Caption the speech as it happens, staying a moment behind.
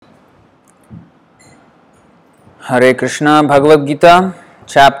Hare Krishna, Bhagavad Gita,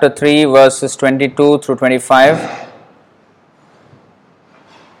 chapter 3, verses 22 through 25.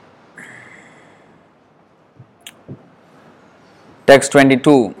 Text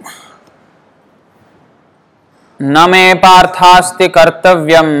 22. न मे पार्थास्ति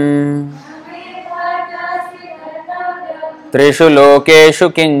कर्तव्यम् त्रिषु लोकेषु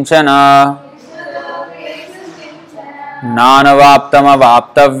किंचन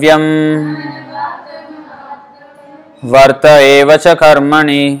नानवाप्तमवाप्तव्यम् वर्त एव च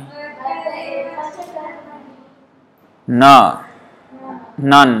कर्मणि. न,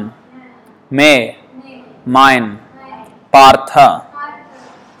 none, may, mine, Partha,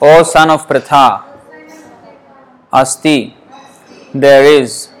 O son of Pritha, Asti, there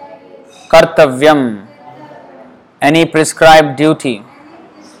is, Kartavyam, any prescribed duty,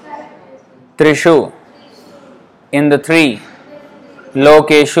 Trishu, in the three,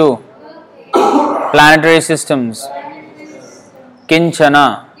 Lokeshu, planetary systems,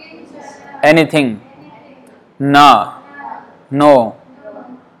 Kinchana, anything, Na, no,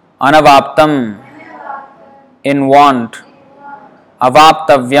 Anavaptam, in want,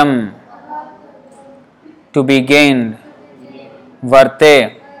 Avaptavyam, to be gained,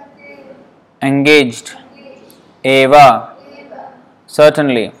 Varte, engaged, Eva,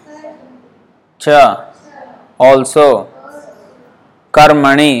 certainly, Cha, also,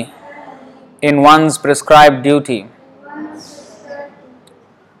 Karmani, in one's prescribed duty.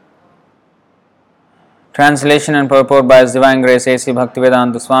 Translation and purport by His Divine Grace A.C.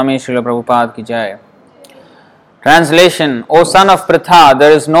 Bhaktivedanta Swami Srila Prabhupada Ki Jai. Translation: O son of Pritha,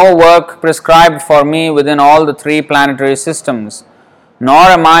 there is no work prescribed for me within all the three planetary systems,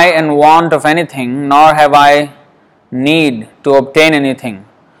 nor am I in want of anything, nor have I need to obtain anything,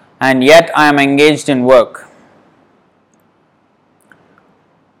 and yet I am engaged in work.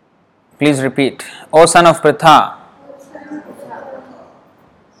 Please repeat. O son of Pritha,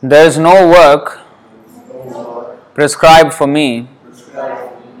 there is no work prescribed for me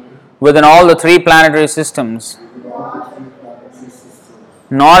within all the three planetary systems,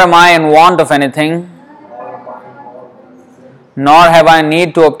 nor am I in want of anything, nor have I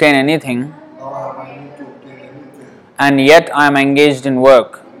need to obtain anything, and yet I am engaged in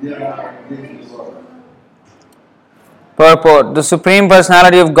work. Purport: the Supreme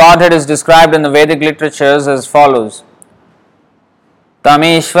Personality of Godhead is described in the Vedic literatures as follows: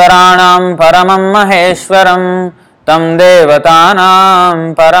 Tamishvaranam paramam maheshwaram tam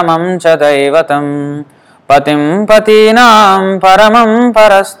devatanam paramam cha devatam patim patinam paramam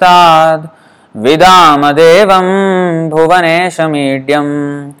parastad vidama devam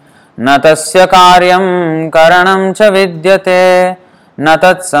bhuvaneshamidyam natasya karyam karanam cha vidyate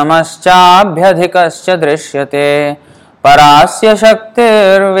natat samaschabhyadhikascha drishyate parasya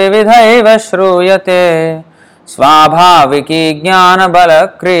shaktir vividhaiva shruyate svabhaviki jnana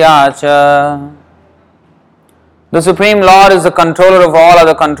bala kriyacha. The Supreme Lord is the controller of all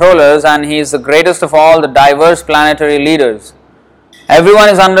other controllers, and He is the greatest of all the diverse planetary leaders. Everyone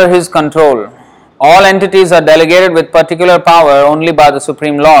is under His control. All entities are delegated with particular power only by the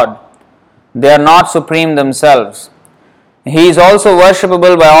Supreme Lord. They are not supreme themselves. He is also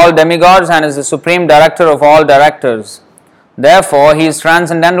worshipable by all demigods and is the Supreme Director of all directors. Therefore, He is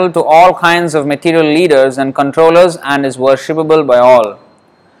transcendental to all kinds of material leaders and controllers and is worshipable by all.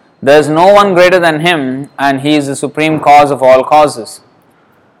 There is no one greater than Him, and He is the supreme cause of all causes.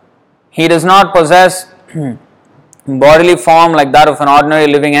 He does not possess bodily form like that of an ordinary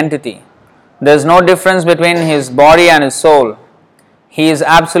living entity. There is no difference between His body and His soul. He is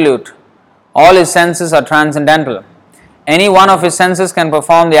absolute. All His senses are transcendental. Any one of His senses can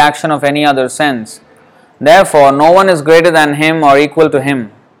perform the action of any other sense. Therefore, no one is greater than Him or equal to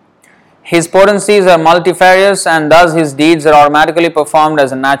Him. His potencies are multifarious, and thus His deeds are automatically performed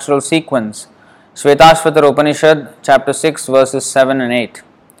as a natural sequence. Shvetashvatara Upanishad, chapter 6, verses 7 and 8.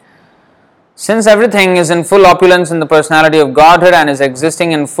 Since everything is in full opulence in the personality of Godhead and is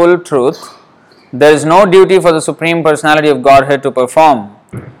existing in full truth, there is no duty for the Supreme Personality of Godhead to perform.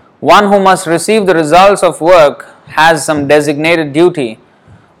 One who must receive the results of work has some designated duty,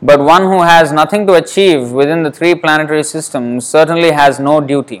 but one who has nothing to achieve within the three planetary systems certainly has no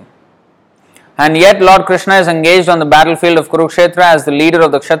duty. And yet Lord Krishna is engaged on the battlefield of Kurukshetra as the leader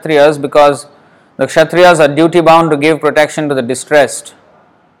of the Kshatriyas, because the Kshatriyas are duty bound to give protection to the distressed.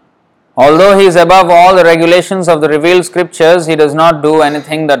 Although He is above all the regulations of the revealed scriptures, He does not do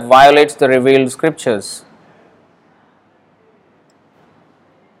anything that violates the revealed scriptures.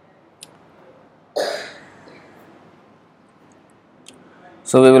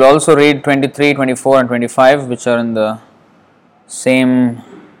 So we will also read 23, 24 and 25, which are in the same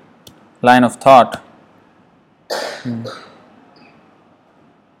line of thought.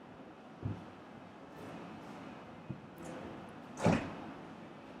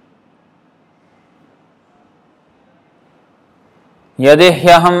 यदि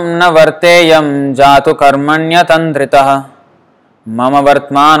ह्यहं न वर्तेयं जातु कर्मण्यतन्द्रितः मम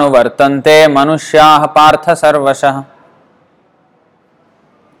वर्त्मानुवर्तन्ते मनुष्याः पार्थ सर्वशः.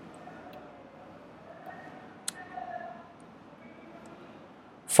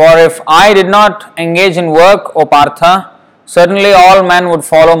 For if I did not engage in work, O Partha, certainly all men would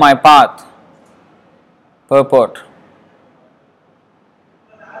follow my path. Purport.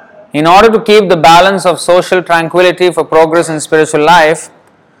 In order to keep the balance of social tranquility for progress in spiritual life,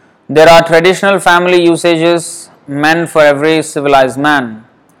 there are traditional family usages meant for every civilized man.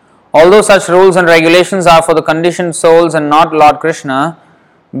 Although such rules and regulations are for the conditioned souls and not Lord Krishna,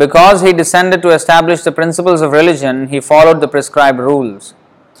 because he descended to establish the principles of religion, he followed the prescribed rules.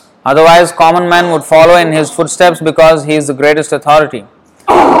 Otherwise, common men would follow in his footsteps because he is the greatest authority.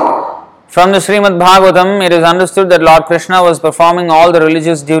 From the Srimad Bhagavatam, it is understood that Lord Krishna was performing all the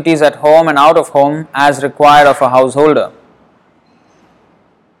religious duties at home and out of home as required of a householder.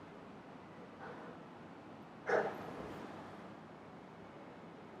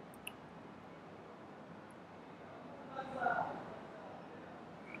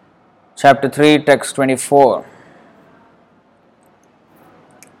 Chapter 3, text 24.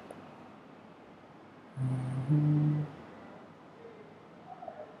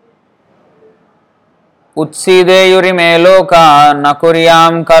 उत्सीदेयुरिमे लोका न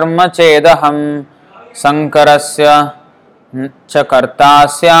कुर्यां कर्म चेदहं संकरस्य च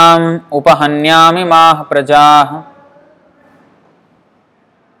कर्तास्याम् उपहन्यामि माः प्रजाः.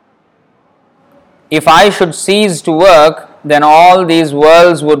 If I should cease to work, then all these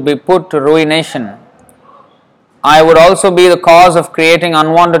worlds would be put to ruination. I would also be the cause of creating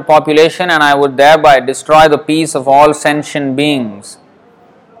unwanted population, and I would thereby destroy the peace of all sentient beings.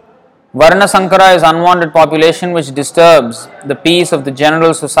 Varna Sankara is unwanted population which disturbs the peace of the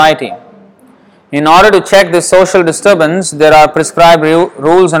general society. In order to check this social disturbance, there are prescribed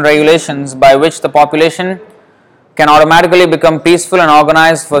rules and regulations by which the population can automatically become peaceful and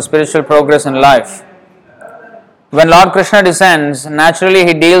organized for spiritual progress in life. When Lord Krishna descends, naturally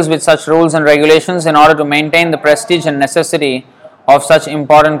he deals with such rules and regulations in order to maintain the prestige and necessity of such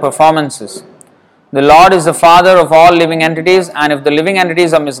important performances. The Lord is the father of all living entities, and if the living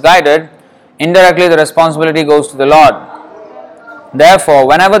entities are misguided, indirectly the responsibility goes to the Lord. Therefore,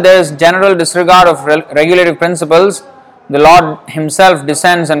 whenever there is general disregard of regulative principles, the Lord himself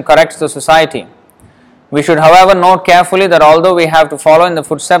descends and corrects the society. We should, however, note carefully that although we have to follow in the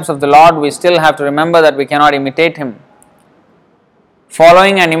footsteps of the Lord, we still have to remember that we cannot imitate him.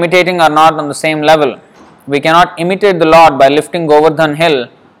 Following and imitating are not on the same level. We cannot imitate the Lord by lifting Govardhan hill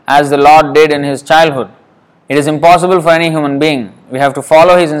as the Lord did in his childhood. It is impossible for any human being. We have to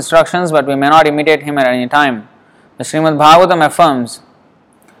follow his instructions, but we may not imitate him at any time. The Srimad Bhagavatam affirms,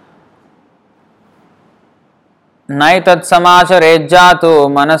 Naitat samacharejjatu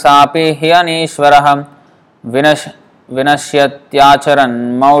manasapi hyanishvarah vinashyatyacharan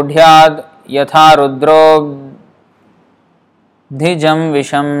maudhyad yatha rudro dhijam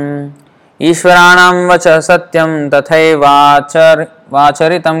visham Ishvaranam vacha satyam tathai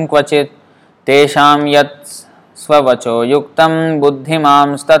vacharitam kvachit tesham yat svavacho yuktam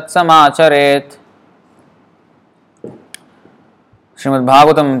buddhimam stat samacharet. Srimad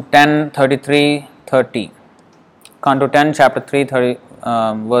Bhagavatam 10:33-30, Canto 10, Chapter 3,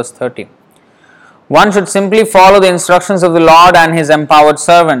 verse 30. One should simply follow the instructions of the Lord and his empowered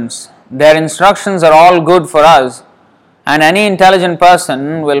servants. Their instructions are all good for us, and any intelligent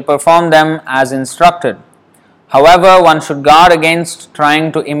person will perform them as instructed. However, one should guard against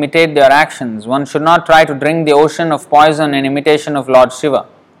trying to imitate their actions. One should not try to drink the ocean of poison in imitation of Lord Shiva.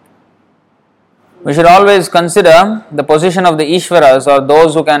 We should always consider the position of the Ishwaras, or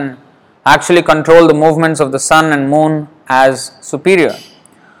those who can actually control the movements of the sun and moon, as superior.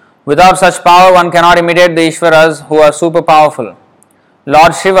 Without such power, one cannot imitate the Ishwaras who are super powerful.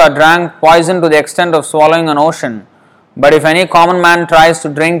 Lord Shiva drank poison to the extent of swallowing an ocean. But if any common man tries to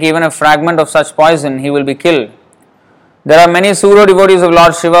drink even a fragment of such poison, he will be killed. There are many pseudo devotees of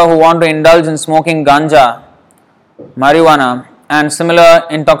Lord Shiva who want to indulge in smoking ganja, marijuana, and similar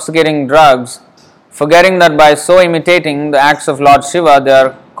intoxicating drugs, forgetting that by so imitating the acts of Lord Shiva, they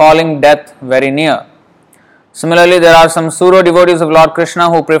are calling death very near. Similarly, there are some pseudo devotees of Lord Krishna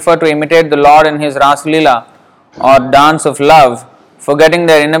who prefer to imitate the Lord in his Ras Leela or dance of love, forgetting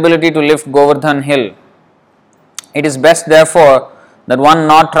their inability to lift Govardhan hill. It is best, therefore, that one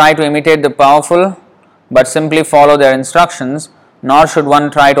not try to imitate the powerful, but simply follow their instructions, nor should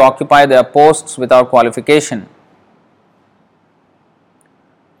one try to occupy their posts without qualification.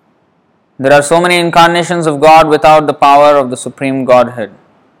 There are so many incarnations of God without the power of the Supreme Godhead.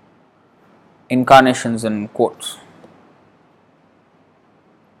 Incarnations in quotes.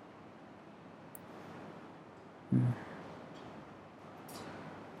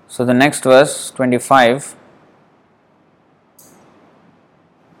 So the next verse, 25.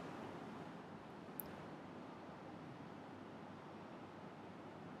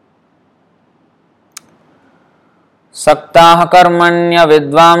 सक्ताः कर्मण्य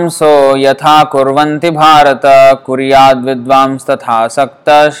विद्वांसो यथा कुर्वन्ति भारत कुर्याद् विद्वांस तथा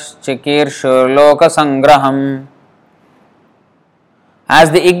सक्तश्चिकीर्षुर्लोकसंग्रहम्. As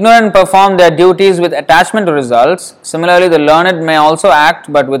the ignorant perform their duties with attachment to results, similarly the learned may also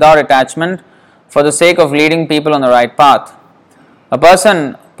act but without attachment for the sake of leading people on the right path.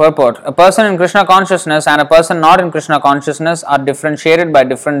 Purport. A person in Krishna consciousness and a person not in Krishna consciousness are differentiated by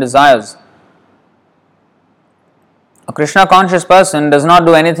different desires. A Krishna conscious person does not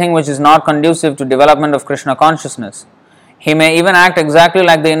do anything which is not conducive to development of Krishna consciousness. He may even act exactly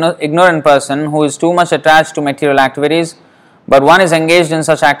like the ignorant person who is too much attached to material activities, but one is engaged in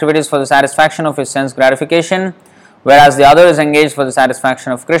such activities for the satisfaction of his sense gratification, whereas the other is engaged for the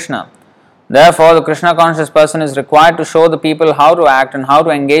satisfaction of Krishna. Therefore, the Krishna conscious person is required to show the people how to act and how to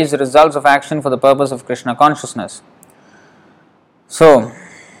engage the results of action for the purpose of Krishna consciousness. So,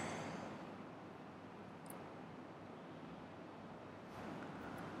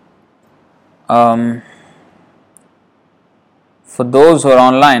 for those who are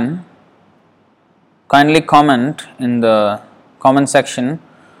online, kindly comment in the comment section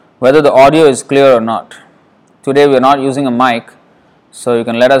whether the audio is clear or not. Today we are not using a mic, so you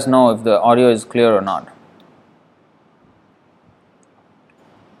can let us know if the audio is clear or not.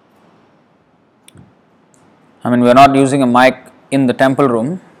 I mean, we are not using a mic in the temple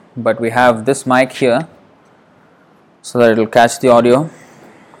room, but we have this mic here so that it will catch the audio.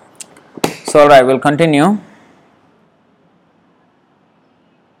 So, alright, we'll continue.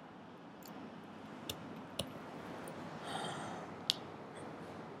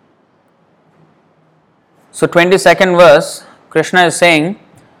 So, 22nd verse, Krishna is saying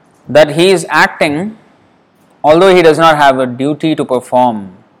that he is acting although he does not have a duty to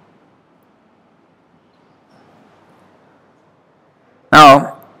perform.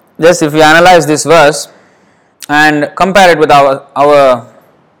 Now, just if you analyze this verse and compare it with our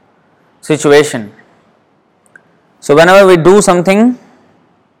situation. So, whenever we do something,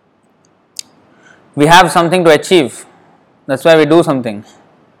 we have something to achieve. That's why we do something.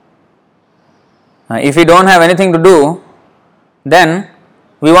 If we don't have anything to do, then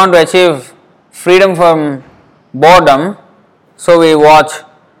we want to achieve freedom from boredom, so we watch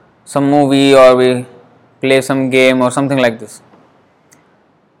some movie or we play some game or something like this.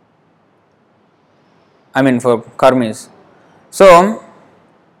 I mean, for karmis. So,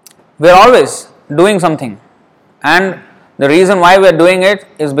 we are always doing something, and the reason why we are doing it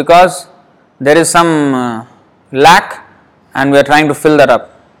is because there is some lack and we are trying to fill that up.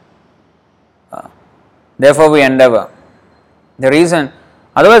 Therefore, we endeavor. The reason,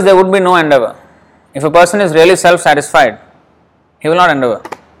 otherwise there would be no endeavor. If a person is really self-satisfied, he will not endeavor.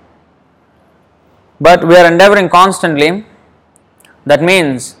 But we are endeavoring constantly. That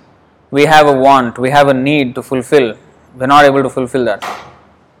means we have a want, we have a need to fulfill. We are not able to fulfill that.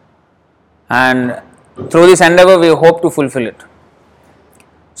 And through this endeavor, we hope to fulfill it.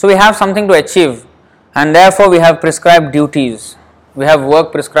 So we have something to achieve, and therefore we have prescribed duties. We have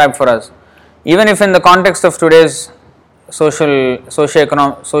work prescribed for us. Even if in the context of today's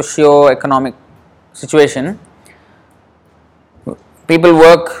socio-economic situation, people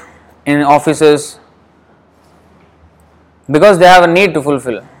work in offices because they have a need to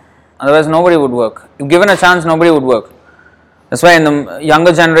fulfill. Otherwise, nobody would work. If given a chance, nobody would work. That's why in the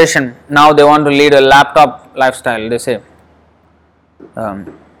younger generation, now they want to lead a laptop lifestyle, they say.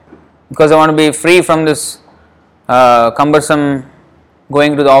 Because they want to be free from this cumbersome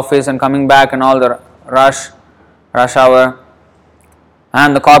going to the office and coming back and all the rush hour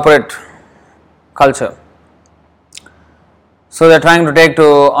and the corporate culture. So they are trying to take to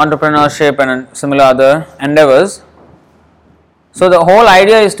entrepreneurship and similar other endeavors. So the whole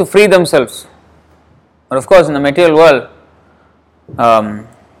idea is to free themselves. But of course, in the material world,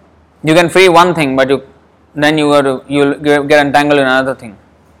 you can free one thing, but you'll get entangled in another thing.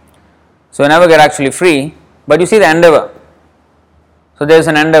 So you never get actually free, but you see the endeavor. So there is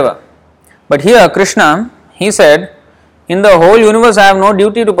an endeavor. But here Krishna, he said, in the whole universe I have no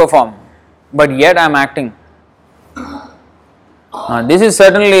duty to perform, but yet I am acting. This is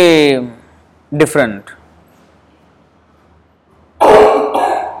certainly different.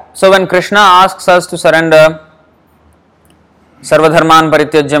 So when Krishna asks us to surrender, Sarvadharman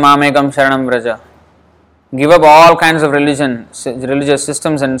parityajya mamekam sharanam vraja. Give up all kinds of religious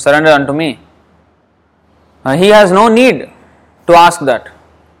systems and surrender unto me. He has no need to ask that.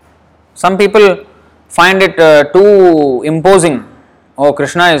 Some people find it too imposing. Oh,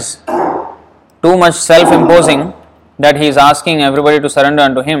 Krishna is too much self-imposing that he is asking everybody to surrender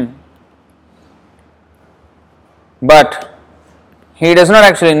unto him. But he does not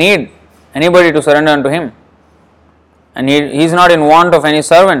actually need anybody to surrender unto him. And he is not in want of any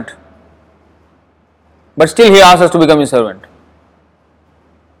servant. But still he asks us to become his servant.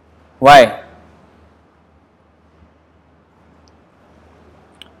 Why?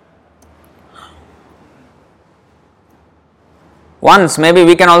 Once, maybe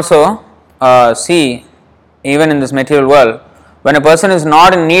we can also see, even in this material world, when a person is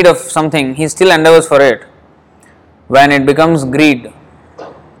not in need of something, he still endeavors for it. When it becomes greed,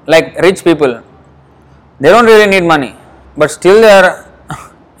 like rich people, they don't really need money, but still they are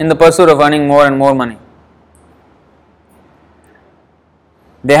in the pursuit of earning more and more money.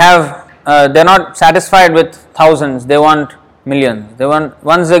 They are not satisfied with thousands, they want millions.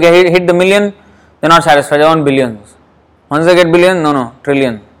 Once they hit the million, they are not satisfied, they want billions. Once they get billion, no,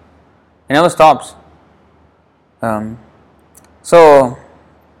 trillion. It never stops. So,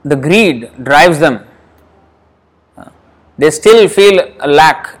 the greed drives them. They still feel a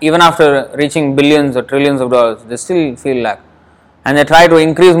lack even after reaching billions or trillions of dollars. They still feel lack. And they try to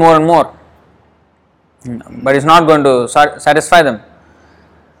increase more and more. But it's not going to satisfy them.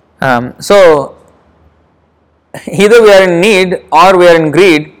 So, either we are in need or we are in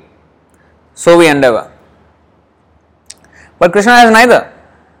greed, so we endeavor. But Krishna has neither.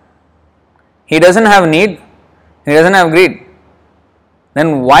 He doesn't have need, he doesn't have greed.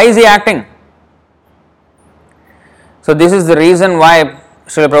 Then why is he acting? So this is the reason why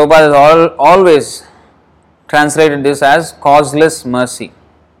Srila Prabhupada has always translated this as causeless mercy.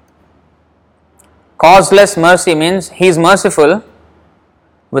 Causeless mercy means he is merciful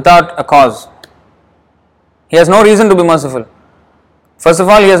without a cause. He has no reason to be merciful. First of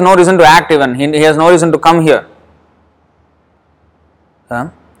all, he has no reason to act even. He has no reason to come here.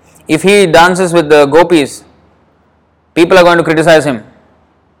 If he dances with the gopis, people are going to criticize him.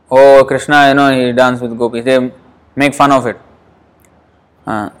 Oh, Krishna, he dances with gopis. They make fun of it.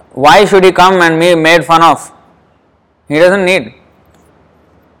 Why should he come and be made fun of? He doesn't need.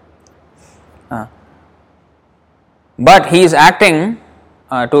 But he is acting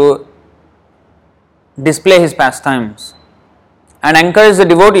to display his pastimes and encourage the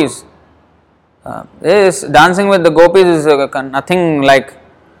devotees. This dancing with the gopis is nothing like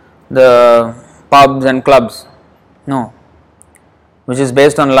the pubs and clubs. No. Which is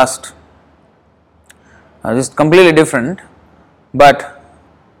based on lust. This is completely different. But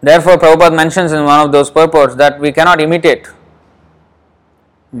therefore Prabhupada mentions in one of those purports that we cannot imitate.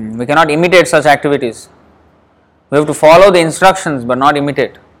 We cannot imitate such activities. We have to follow the instructions but not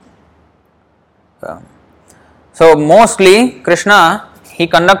imitate. So mostly Krishna, he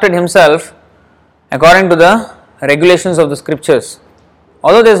conducted himself according to the regulations of the scriptures.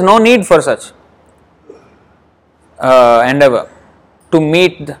 Although there is no need for such endeavor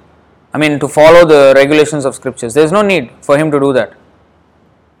to follow the regulations of scriptures. There is no need for him to do that.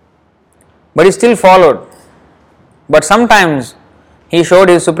 But he still followed. But sometimes he showed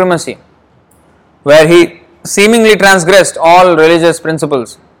his supremacy, where he seemingly transgressed all religious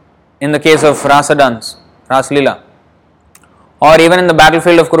principles. In the case of Rasa dance, Rasa Leela. Or even in the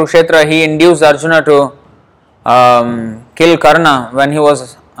battlefield of Kurukshetra, he induced Arjuna to kill Karna when he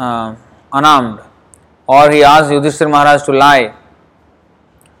was unarmed. Or he asked Yudhishthira Maharaj to lie,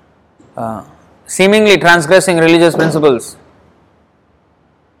 seemingly transgressing religious principles.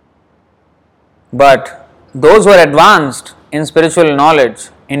 But those who are advanced in spiritual knowledge,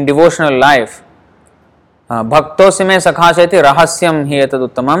 in devotional life, bhaktosime sakhachati rahasyam hi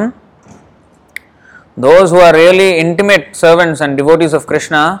etaduttamam. Those who are really intimate servants and devotees of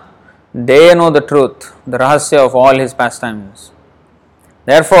Krishna, they know the truth, the rahasya of all his pastimes.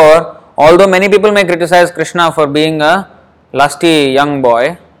 Therefore, although many people may criticize Krishna for being a lusty young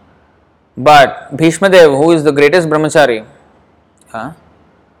boy, but Bhishmadev, who is the greatest brahmachari,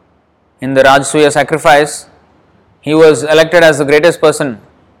 in the Rajasuya sacrifice, he was elected as the greatest person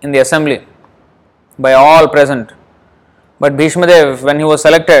in the assembly by all present. But Bhishmadev, when he was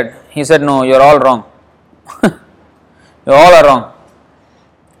selected, he said, "No, you are all wrong. You all are wrong.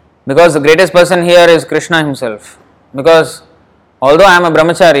 Because the greatest person here is Krishna himself. Because although I am a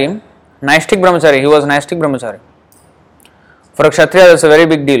brahmachari, Naishtik brahmachari, he was Naishtik brahmachari. For a Kshatriya, that's a very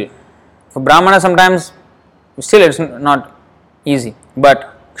big deal. For Brahmana, sometimes, still it's not easy.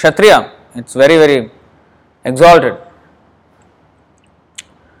 But Kshatriya, it's very, very exalted.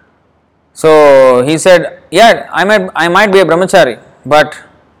 So he said, yeah, I might be a brahmachari, but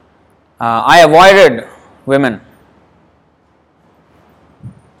I avoided women.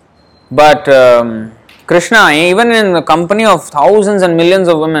 But Krishna, even in the company of thousands and millions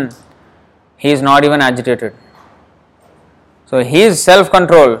of women, he is not even agitated. So his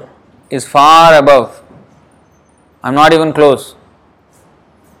self-control is far above. I'm not even close.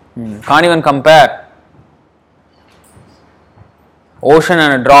 Can't even compare. Ocean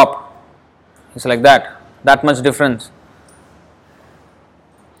and a drop. It's like that. That much difference.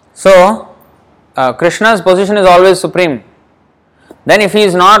 So Krishna's position is always supreme. Then if he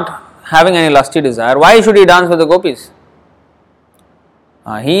is not having any lusty desire, why should he dance with the gopis?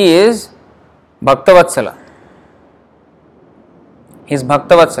 He is Bhaktavatsala. He is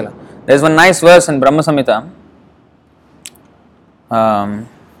Bhaktavatsala. There is one nice verse in Brahma Samhita.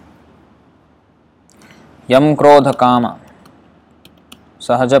 Yam krodha kama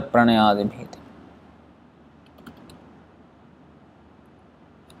sahaja pranayadi bhiti.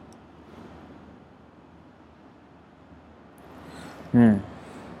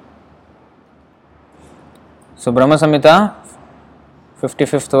 So Brahma Samhita,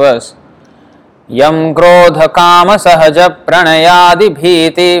 55th verse. Yam krodha kama sahaja pranayadi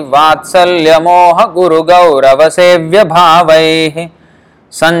bhiti vatsalya moha guru gaurava sevya bhavaihi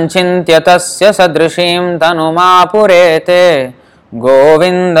sanchintya tasya sadrishim tanumapurete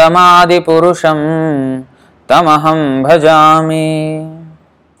govindamadi purusham tamaham bhajami.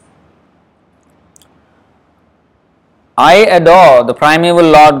 I adore the primeval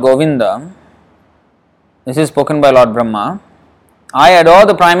Lord Govinda. This is spoken by Lord Brahma. I adore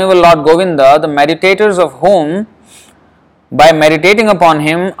the primeval Lord Govinda, the meditators of whom, by meditating upon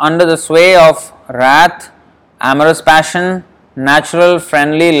him under the sway of wrath, amorous passion, natural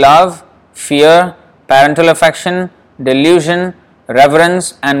friendly love, fear, parental affection, delusion,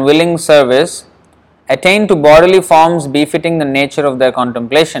 reverence and willing service, attain to bodily forms befitting the nature of their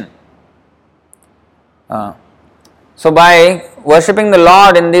contemplation. So by worshipping the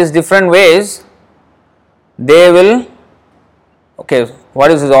Lord in these different ways, they will, okay, what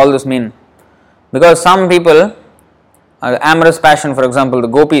does all this mean? Because some people, amorous passion, for example, the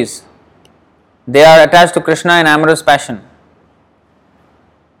gopis, they are attached to Krishna in amorous passion,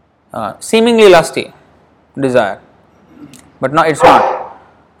 seemingly lusty desire, but no, it's not.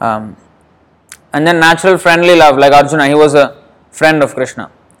 And then natural friendly love, like Arjuna, he was a friend of Krishna,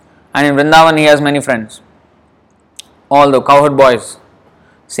 and in Vrindavan he has many friends, all the cowherd boys,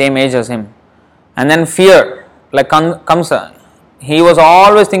 same age as him. And then fear, like Kamsa, he was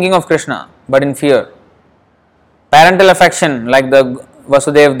always thinking of Krishna, but in fear. Parental affection, like the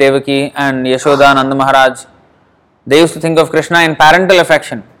Vasudev, Devaki and Yashoda, Nanda Maharaj, they used to think of Krishna in parental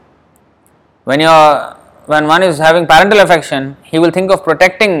affection. When one is having parental affection, he will think of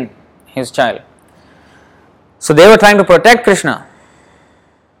protecting his child. So they were trying to protect Krishna.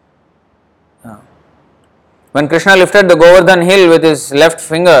 When Krishna lifted the Govardhan hill with his left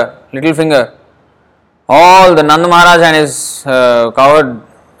finger, little finger, all the Nanda Maharaj and his the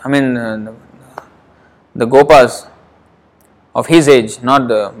Gopas of his age, not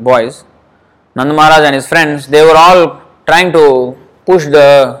the boys, Nanda Maharaj and his friends, they were all trying to push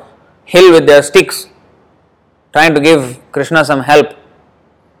the hill with their sticks, trying to give Krishna some help.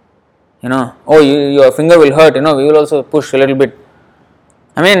 Oh, your finger will hurt, we will also push a little bit.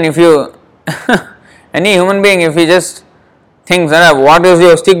 If you, any human being, if he just thinks, what is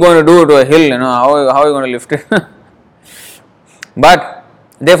your stick going to do to a hill, how are you going to lift it? But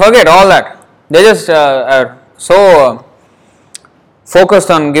they forget all that. They just are so focused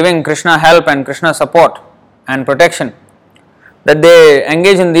on giving Krishna help and Krishna support and protection that they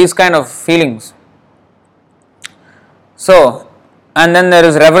engage in these kind of feelings. So, and then there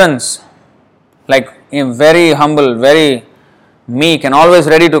is reverence, like very humble, very meek and always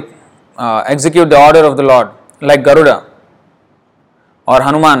ready to execute the order of the Lord, like Garuda or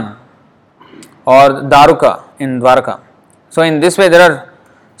Hanuman or Daruka in Dwarka. So in this way there are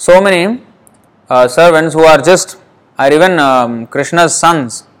so many servants who are even Krishna's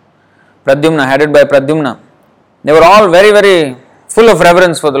sons, Pradyumna, headed by Pradyumna. They were all very, very full of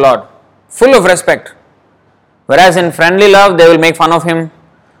reverence for the Lord, full of respect. Whereas in friendly love, they will make fun of him,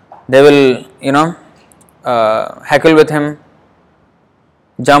 they will, heckle with him,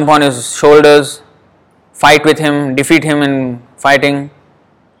 jump on his shoulders, fight with him, defeat him in fighting,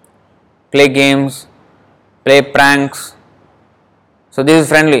 play games, play pranks. So this is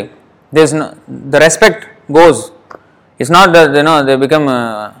friendly. The respect goes. It's not that they become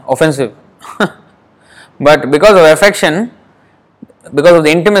offensive, but because of affection, because of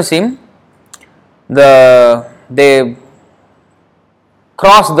the intimacy, they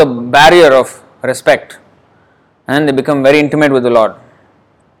cross the barrier of respect and they become very intimate with the Lord.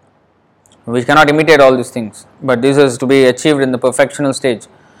 We cannot imitate all these things, but this is to be achieved in the perfectional stage.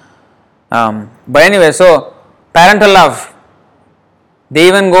 But anyway, so parental love, they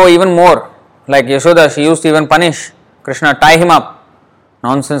even go even more. Like Yashoda, she used to even punish Krishna, tie him up.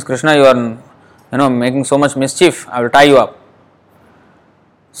 Nonsense, Krishna, you are making so much mischief, I will tie you up.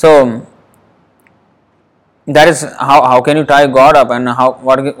 So that is how can you tie God up, and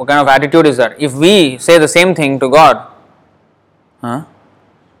what kind of attitude is that? If we say the same thing to God,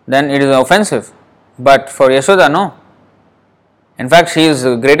 then it is offensive. But for Yashoda, no. In fact, she is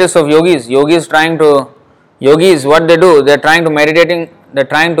the greatest of yogis. Yogis, what they do, they are trying to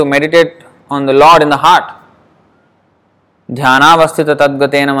meditate on the Lord in the heart. Dhyanavasthita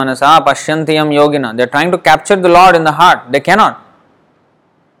tadgatena manasa pashyantiyam yogina. They are trying to capture the Lord in the heart. They cannot.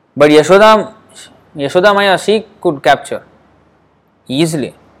 But Yashoda Maya, she could capture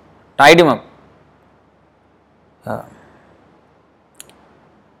easily, tied him up.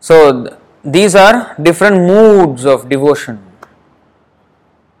 So these are different moods of devotion.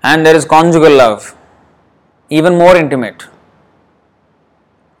 And there is conjugal love, even more intimate.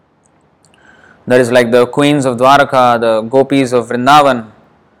 There is like the queens of Dwaraka, the gopis of Vrindavan,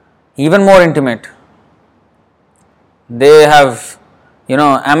 even more intimate. They have,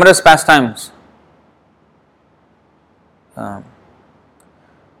 amorous pastimes.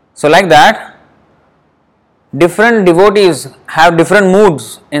 So like that, different devotees have different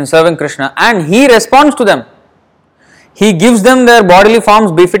moods in serving Krishna, and he responds to them. He gives them their bodily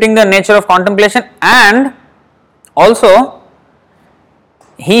forms befitting their nature of contemplation, and also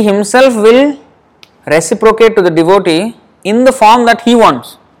he himself will reciprocate to the devotee in the form that he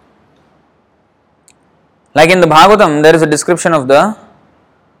wants. Like in the Bhagavatam, there is a description of the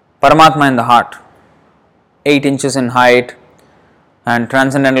Paramatma in the heart, 8 inches in height and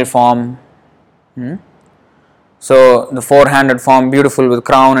transcendental form. So the 4-handed form, beautiful with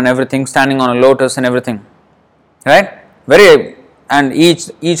crown and everything, standing on a lotus and everything, right? And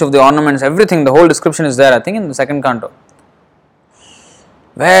each of the ornaments, everything, the whole description is there, I think in the second canto.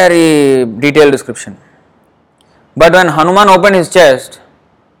 Very detailed description. But when Hanuman opened his chest,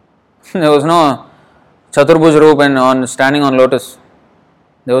 there was no Chaturbhuj Roop and standing on lotus.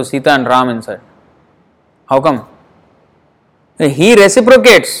 There was Sita and Ram inside. How come? He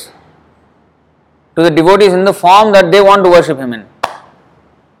reciprocates to the devotees in the form that they want to worship him in.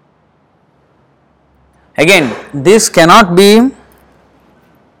 Again, this cannot be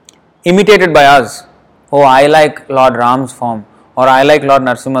imitated by us. Oh, I like Lord Ram's form, or I like Lord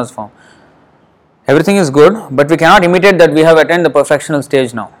Narasimha's form. Everything is good, but we cannot imitate that we have attained the perfectional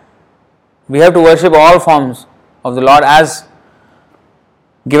stage now. We have to worship all forms of the Lord as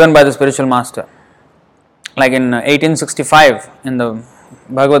given by the spiritual master. Like in 1865, in the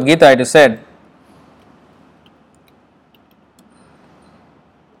Bhagavad Gita, it is said,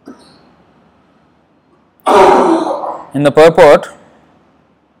 in the purport,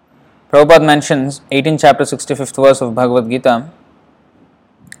 Prabhupada mentions 18 chapter 65th verse of Bhagavad Gita.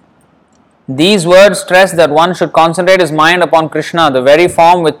 These words stress that one should concentrate his mind upon Krishna, the very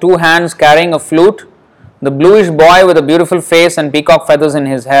form with 2 hands carrying a flute, the bluish boy with a beautiful face and peacock feathers in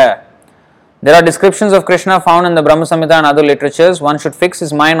his hair. There are descriptions of Krishna found in the Brahma Samhita and other literatures. One should fix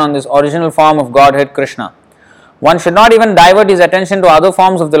his mind on this original form of Godhead Krishna. One should not even divert his attention to other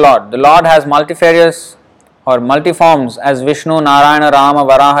forms of the Lord. The Lord has multifarious or multiforms as Vishnu, Narayana, Rama,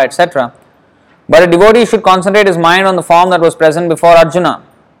 Varaha, etc. But a devotee should concentrate his mind on the form that was present before Arjuna.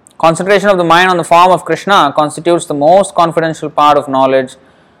 Concentration of the mind on the form of Krishna constitutes the most confidential part of knowledge,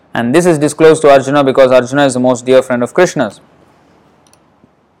 and this is disclosed to Arjuna because Arjuna is the most dear friend of Krishna's.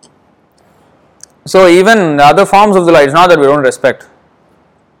 So even the other forms of the Lord, it's not that we don't respect.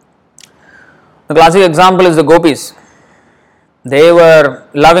 The classic example is the gopis. They were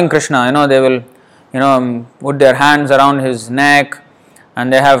loving Krishna, they will put their hands around his neck,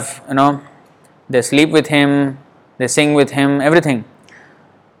 and they have, they sleep with him, they sing with him, everything.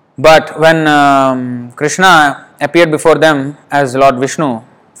 But when Krishna appeared before them as Lord Vishnu,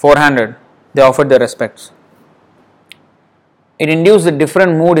 4-handed, they offered their respects. It induced a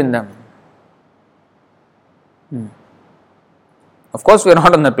different mood in them. Of course, we are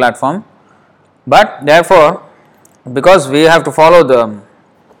not on that platform, but therefore, because we have to follow the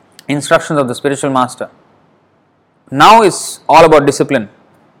instructions of the spiritual master, now it's all about discipline.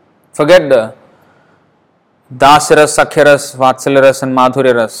 Forget the Dasiras, Sakhyaras, Vatsalaras and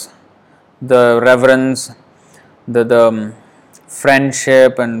Madhuryaras, the reverence, the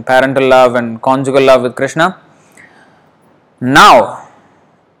friendship and parental love and conjugal love with Krishna. Now,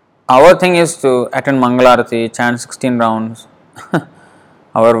 our thing is to attend Mangalarati, chant 16 rounds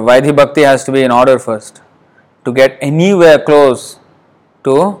Our Vaidhi Bhakti has to be in order first to get anywhere close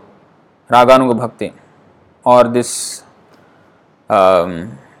to Raganuga Bhakti or this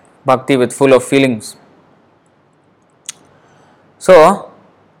Bhakti with full of feelings. So,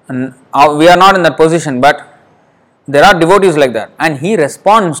 we are not in that position, but there are devotees like that and he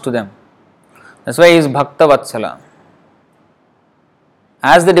responds to them. That's why he is Bhakta Vatsala.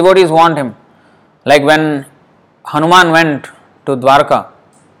 As the devotees want him, like when Hanuman went to Dwarka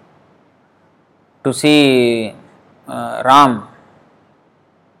to see Ram.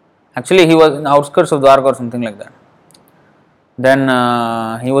 Actually, he was in the outskirts of Dwarka or something like that.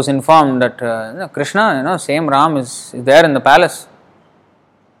 Then he was informed that Krishna, same Ram is there in the palace.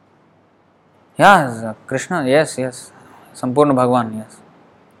 Yeah, Krishna, yes, Sampurna Bhagavan, yes.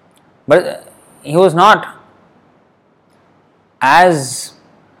 But he was not as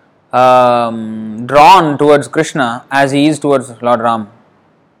drawn towards Krishna as he is towards Lord Ram.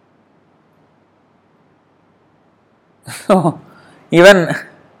 So, even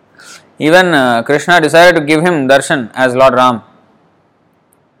Krishna decided to give him darshan as Lord Ram.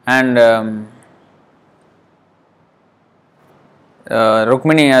 And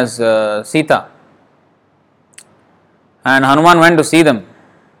Rukmini as Sita. And Hanuman went to see them.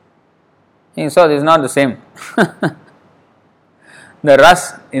 He saw this is not the same. The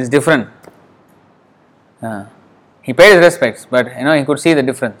ras is different. He paid his respects, but he could see the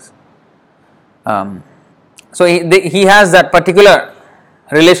difference. So he has that particular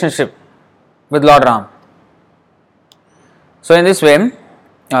relationship with Lord Ram. So in this way,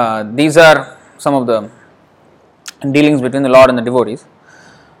 these are some of the dealings between the Lord and the devotees.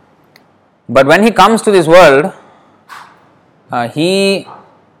 But when he comes to this world, he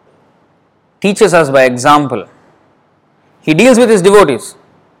teaches us by example. He deals with his devotees.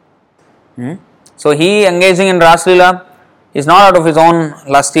 So he engaging in Raslila is not out of his own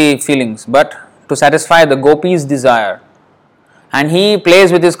lusty feelings, but to satisfy the gopis' desire. And he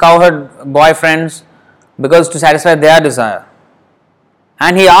plays with his cowherd boyfriends because to satisfy their desire.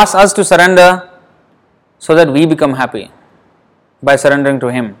 And he asks us to surrender so that we become happy by surrendering to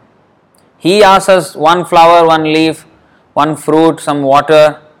him. He asks us one flower, one leaf, one fruit, some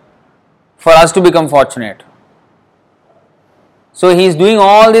water for us to become fortunate. So he is doing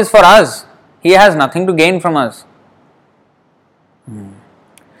all this for us. He has nothing to gain from us.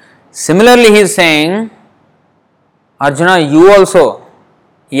 Similarly, he is saying, Arjuna, you also.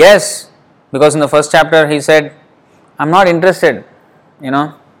 Yes, because in the first chapter he said, I am not interested.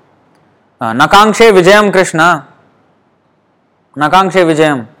 Nakankshe Vijayam Krishna. Nakankshe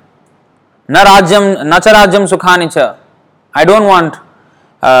Vijayam. Nacha Rajyam Sukhanicha. I don't want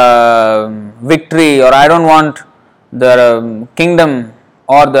victory, or I don't want the kingdom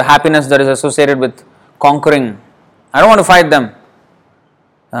or the happiness that is associated with conquering. I don't want to fight them.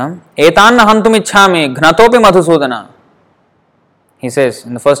 Etanna hantum ichhami gnatopi madhusudana. He says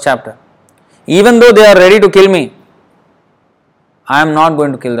in the first chapter. Even though they are ready to kill me, I am not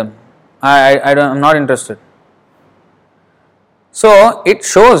going to kill them. I am not interested. So it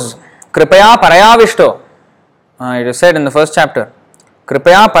shows Kripaya Parayavishto. It is said in the first chapter.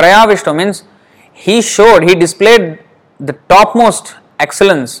 Kripaya Parayavishto means he displayed the topmost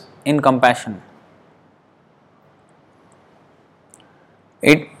excellence in compassion.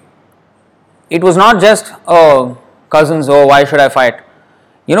 It was not just, cousins, why should I fight?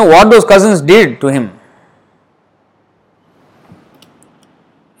 You know what those cousins did to him?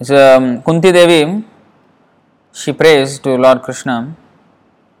 It's Kunti Devi, she prays to Lord Krishna,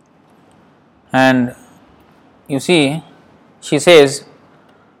 and you see, she says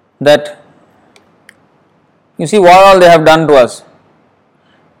that, you see what all they have done to us.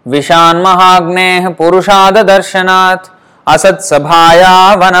 Vishan Mahagneh Purushada Darshanat Asat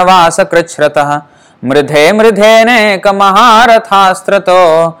Sabhaya Vanavasa Krichratah Mridhe Mridhene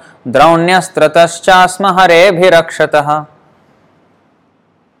Kamaharathaastrato Draunyastratascha Hare Bhirakshataha.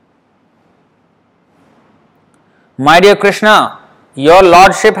 My dear Krishna, your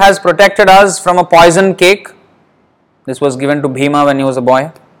lordship has protected us from a poison cake. This was given to Bhima when he was a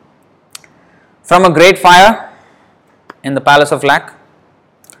boy. From a great fire in the palace of Lac.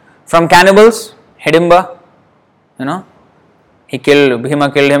 From cannibals, Hidimba, Bhima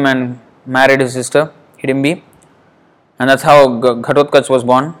killed him and married his sister, Hidimbi. And that's how Ghatotkacha was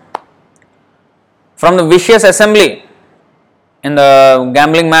born. From the vicious assembly in the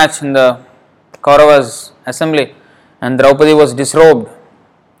gambling match in the Kauravas assembly, and Draupadi was disrobed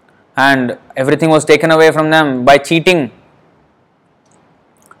and everything was taken away from them by cheating.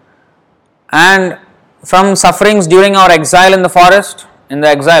 And from sufferings during our exile in the forest. In the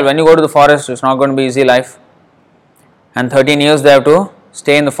exile, when you go to the forest, it's not going to be easy life. And 13 years they have to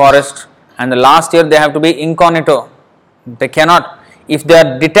stay in the forest, and the last year they have to be incognito. They cannot, if they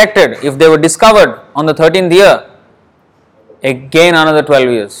are detected, if they were discovered on the 13th year, again another 12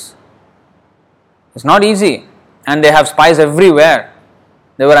 years. It's not easy, and they have spies everywhere.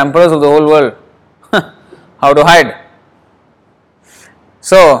 They were emperors of the whole world. How to hide?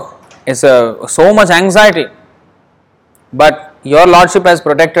 So, it's so much anxiety. But your Lordship has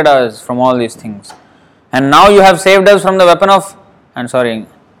protected us from all these things. And now you have saved us from the weapon of,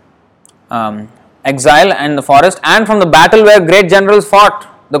 exile and the forest, and from the battle where great generals fought,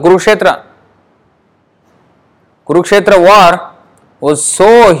 the Kurukshetra. Kurukshetra war was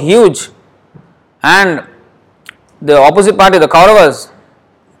so huge, and the opposite party, the Kauravas,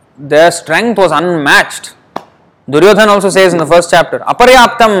 their strength was unmatched. Duryodhan also says in the first chapter,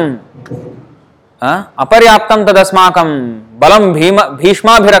 Aparyaptam tadasmakam balam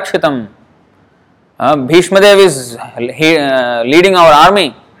bhishma bhirakshitam. Bhishmadev is leading our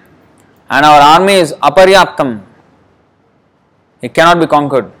army, and our army is aparyaptam. It cannot be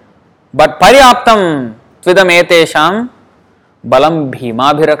conquered. But paryaptam tvidam etesham balam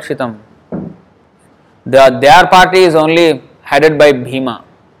bhima bhirakshitam. Their party is only headed by Bhima,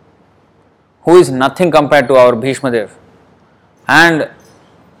 who is nothing compared to our Bhishmadev. And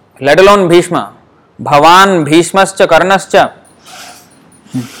let alone Bhishma, Bhavan Bhishmascha Karnascha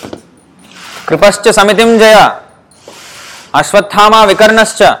Kripascha Samitim Jaya Ashwathama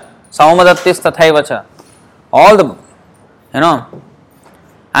Vikarnascha Saumadattis Tathaivacha. All the,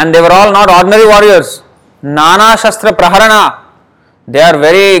 and they were all not ordinary warriors. Nana Shastra Praharana. They are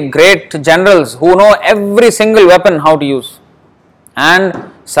very great generals who know every single weapon how to use. And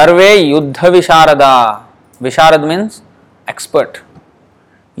Sarve Yuddha Visharada. Visharad means expert.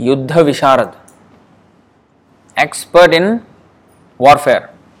 Yuddha Visharad. Expert in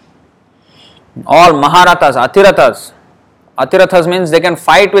warfare. All Maharathas, Atirathas. Atirathas means they can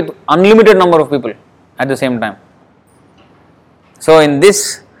fight with unlimited number of people at the same time. So in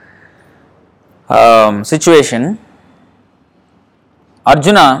this situation,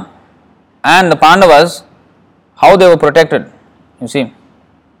 Arjuna and the Pandavas, how they were protected, you see.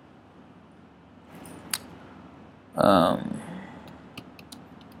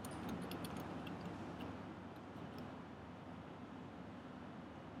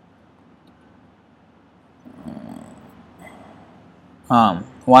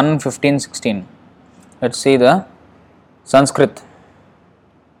 1:15-16. Let's see the Sanskrit.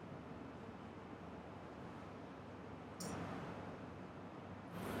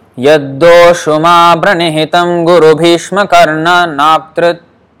 यद्दोषुमाभ्रनिहितं गुरुभीष्मकर्ण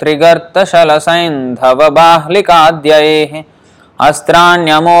नाप्तृत्रिगर्तशलसैन्धवबाह्लिकाद्यैः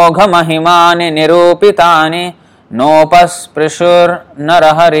अस्त्राण्यमोघमहिमानि निरूपितानि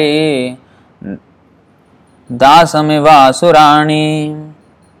नोपस्पृशुर्नरहरि दासमिवासुराणि.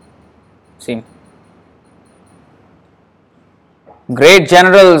 See, great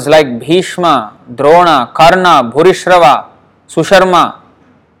generals like Bhishma, Drona, Karna, Bhurishrava, Susharma,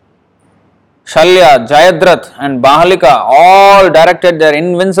 Shalya, Jayadratha and Bahalika all directed their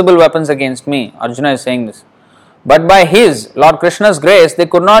invincible weapons against me. Arjuna is saying this. But by his, Lord Krishna's grace, they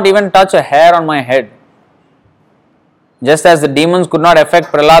could not even touch a hair on my head. Just as the demons could not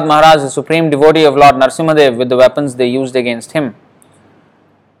affect Prahlad Maharaj, the supreme devotee of Lord Narsimhadev, with the weapons they used against him.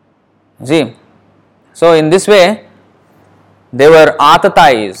 See, so in this way, they were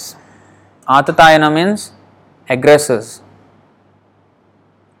Atatayis. Atatayana means aggressors.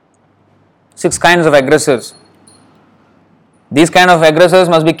 6 kinds of aggressors. These kind of aggressors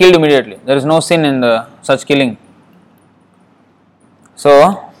must be killed immediately. There is no sin in such killing.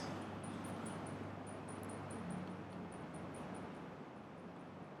 So,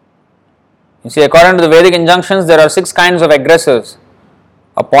 you see, according to the Vedic injunctions, there are 6 kinds of aggressors.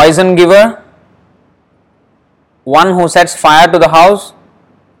 A poison giver, one who sets fire to the house,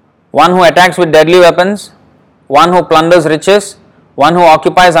 one who attacks with deadly weapons, one who plunders riches, one who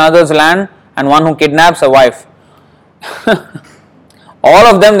occupies another's land, and one who kidnaps a wife. All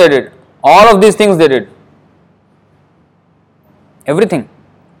of them they did. All of these things they did. Everything.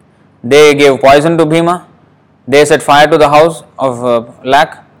 They gave poison to Bhima. They set fire to the house of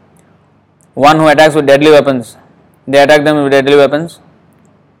Lak. One who attacks with deadly weapons. They attack them with deadly weapons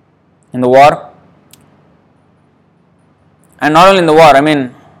in the war. And not only in the war,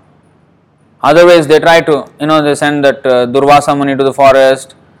 other ways they try to, they send that Durvasa Muni to the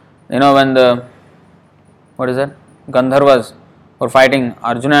forest. When the, Gandharvas were fighting,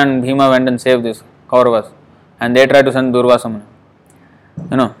 Arjuna and Bhima went and saved these Kauravas. And they tried to send Durvasa Muni.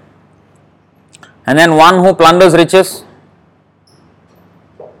 And then one who plunders riches.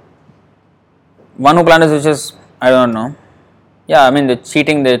 I don't know. Yeah, I mean the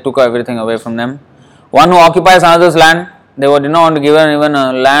cheating, they took everything away from them. One who occupies another's land, they did not want to give even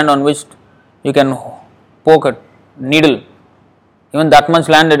a land on which you can poke a needle. Even that much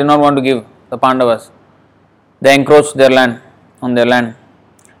land they did not want to give the Pandavas. They encroached their land, on their land.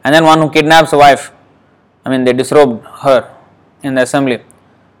 And then one who kidnaps a wife, I mean they disrobed her in the assembly.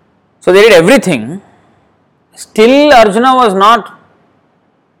 So they did everything. Still Arjuna was not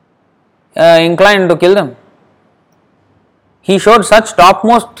inclined to kill them. He showed such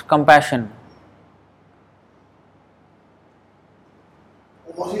topmost compassion.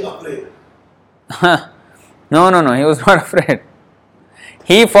 Was he afraid? No, he was not afraid.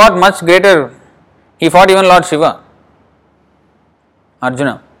 He fought much greater. He fought even Lord Shiva,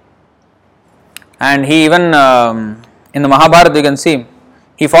 Arjuna. And he even, in the Mahabharata you can see,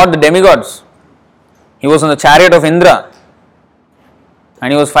 he fought the demigods. He was on the chariot of Indra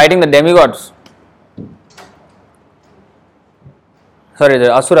and he was fighting the demigods. Sorry,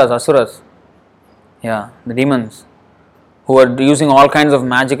 the Asuras. Yeah, the demons who were using all kinds of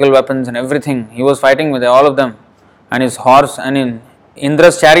magical weapons and everything. He was fighting with all of them. And his horse, and in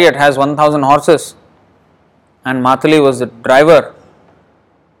Indra's chariot has 1000 horses. And Matali was the driver.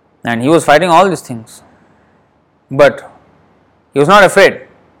 And he was fighting all these things. But he was not afraid.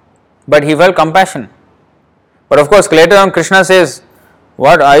 But he felt compassion. But of course, later on Krishna says,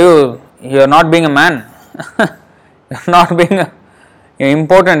 what are you? You are not being a man. You are not being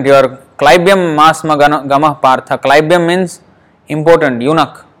important. You are Klaibyam Masma Gamah Partha. Klaibyam means important,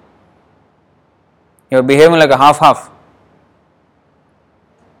 eunuch. You are behaving like a half-half.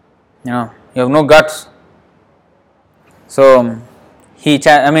 You have no guts. So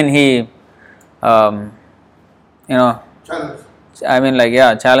challenged.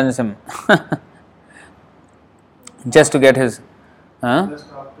 Challenged him just to get his. Just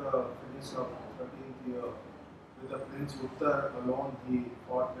after finish of 13th year, with the Prince Uttar alone, he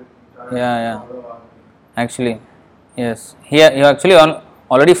fought with entire Pandava army. Actually, yes. He actually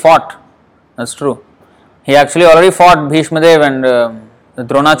already fought. That's true. He actually already fought Bhishma Dev and the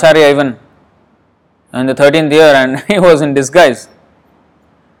Dronacharya even in the 13th year, and he was in disguise.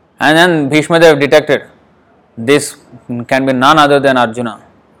 And then Bhishma Dev detected this can be none other than Arjuna.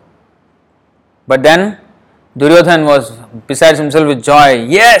 But then Duryodhan was besides himself with joy.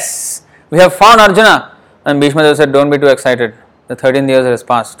 Yes, we have found Arjuna. And Bhishma Dev said, don't be too excited. The 13 years has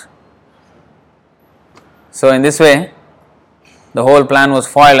passed. So in this way, the whole plan was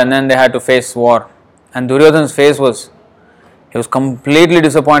foiled and then they had to face war. And Duryodhan's face he was completely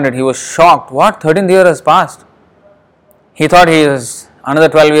disappointed. He was shocked. What? 13th year has passed. He thought he is another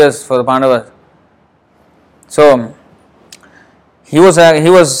 12 years for the Pandavas. So he was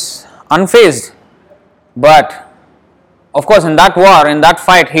unfazed. But of course, in that war, in that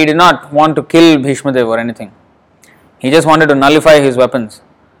fight, he did not want to kill Bhishma Dev or anything. He just wanted to nullify his weapons.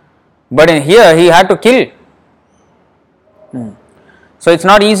 But in here, he had to kill. So it's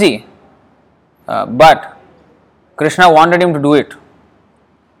not easy. But Krishna wanted him to do it.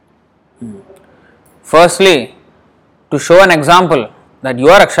 Firstly, to show an example that you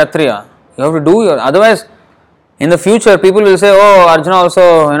are a Kshatriya. You have to do otherwise, in the future, people will say, oh, Arjuna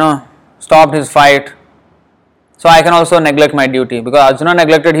also, stopped his fight. So I can also neglect my duty because Arjuna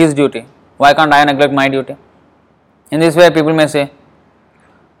neglected his duty. Why can't I neglect my duty? In this way, people may say.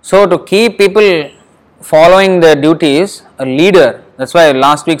 So to keep people following their duties, a leader, that's why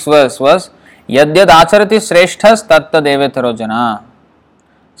last week's verse was Yadyad acharati sreshthas tatta devetaro jana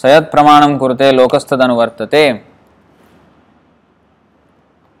sayat pramanam kurte lokastad anuvartate.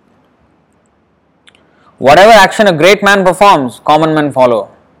 Whatever action a great man performs, common men follow.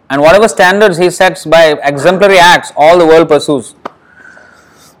 And whatever standards he sets by exemplary acts, all the world pursues.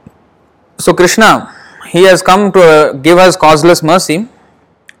 So Krishna, he has come to give us causeless mercy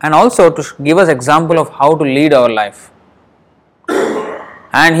and also to give us example of how to lead our life.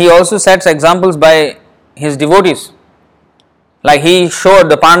 And he also sets examples by his devotees. Like he showed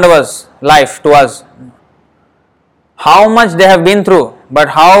the Pandavas' life to us. How much they have been through, but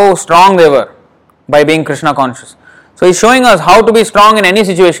how strong they were by being Krishna conscious. So he is showing us how to be strong in any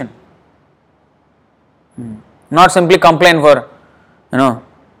situation. Not simply complain for,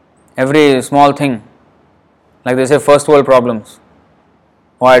 every small thing. Like they say, first world problems.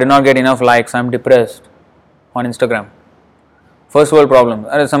 Oh, I did not get enough likes, I am depressed on Instagram. First world problem.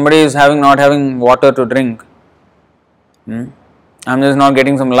 Somebody is not having water to drink. I'm just not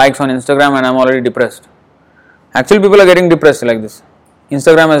getting some likes on Instagram and I'm already depressed. Actually, people are getting depressed like this.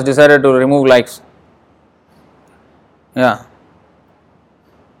 Instagram has decided to remove likes. Yeah.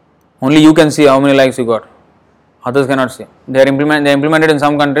 Only you can see how many likes you got. Others cannot see. They implemented in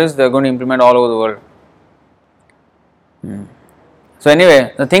some countries, they are going to implement all over the world. So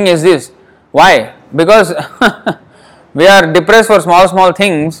anyway, the thing is this. Why? Because we are depressed for small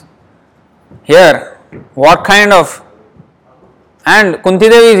things. Here, what kind of... And Kunti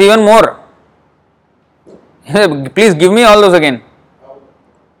Devi is even more. Please give me all those again.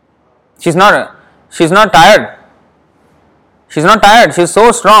 She's not tired. She's not tired. She's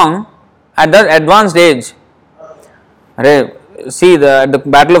so strong at that advanced age. See, at the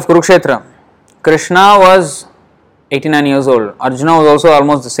battle of Kurukshetra, Krishna was 89 years old. Arjuna was also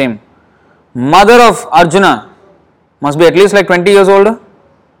almost the same. Mother of Arjuna must be at least like 20 years old,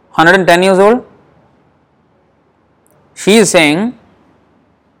 110 years old. She is saying,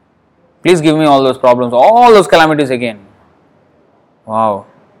 please give me all those problems, all those calamities again. Wow.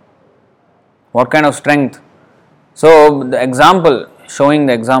 What kind of strength. So the example, showing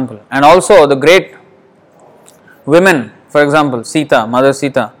the example. And also the great women, for example, Sita, Mother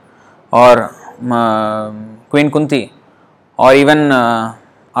Sita, or Queen Kunti, or even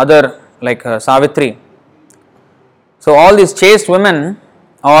other like Savitri. So all these chaste women,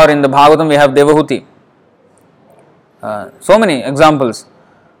 or in the Bhagavatam we have Devahuti. So many examples.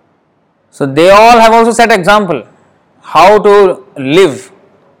 So they all have also set example how to live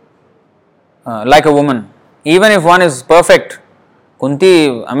like a woman. Even if one is perfect,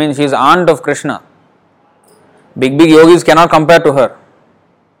 Kunti, she is aunt of Krishna. Big yogis cannot compare to her.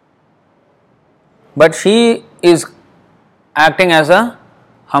 But she is acting as a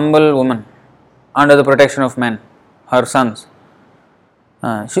humble woman under the protection of men, her sons.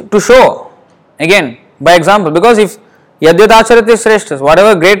 To show, again, by example, because if Yadyatacharati Shreshtas,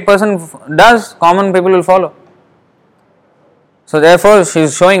 whatever great person does, common people will follow. So therefore she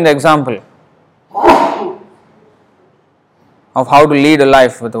is showing the example of how to lead a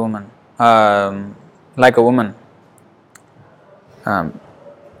life with a woman, like a woman.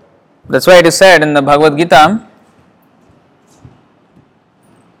 That's why it is said in the Bhagavad Gita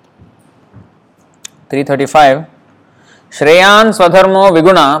 335, Shreyan Swadharmo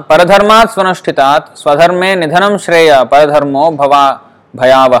Viguna Paradharmat Svanashtitat Swadharme Nidhanam Shreya Paradharmo Bhava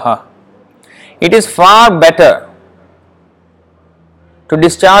Bhayavaha. It is far better to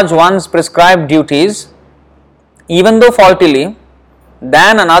discharge one's prescribed duties, even though faultily,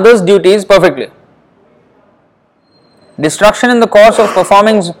 than another's duties perfectly. Destruction in the course of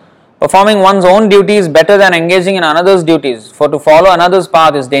performing one's own duty is better than engaging in another's duties, for to follow another's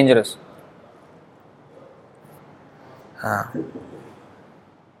path is dangerous.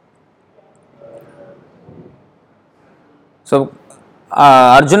 So,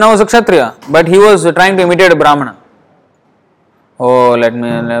 Arjuna was a Kshatriya, but he was trying to imitate a Brahmana. Oh, let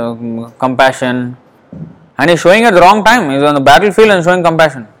me compassion. And he's showing at the wrong time. He's on the battlefield and showing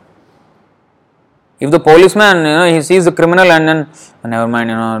compassion. If the policeman, he sees the criminal and then, never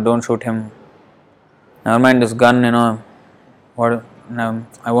mind, don't shoot him. Never mind this gun, what? No,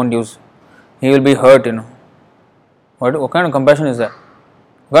 I won't use. He will be hurt, What kind of compassion is that?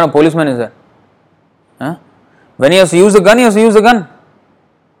 What kind of policeman is that? Huh? When he has to use the gun, he has to use the gun.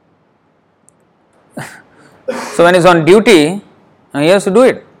 So when he's on duty, he has to do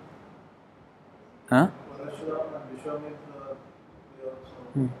it. Huh?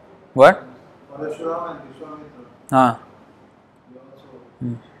 What?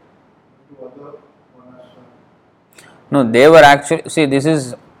 No, they were actually,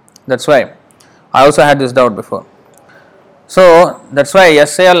 that's why I also had this doubt before. So that's why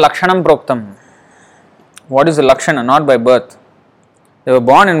Yasya Lakshanam Proktam. What is the Lakshana? Not by birth. They were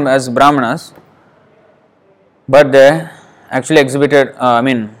born as Brahmanas, but they actually exhibited,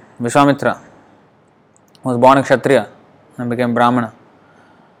 Vishwamitra was born a Kshatriya and became Brahmana.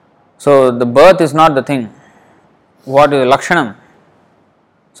 So the birth is not the thing. What is Lakshanam?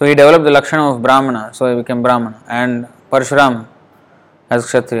 So he developed the Lakshana of Brahmana, so he became Brahmana, and Parshuram as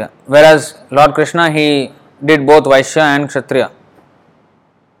Kshatriya. Whereas Lord Krishna, he did both Vaishya and Kshatriya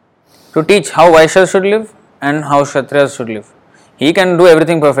to teach how Vaishyas should live and how Kshatriyas should live. He can do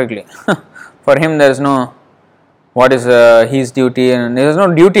everything perfectly. For him there is no what is his duty, and there is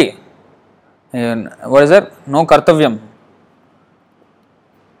no duty. And what is that? No kartavyam.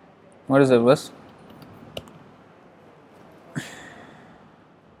 What is that verse?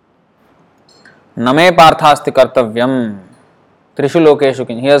 Name parthasti kartavyam trishu lokeshu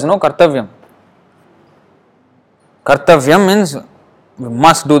kin. He has no kartavyam. Kartavyam means we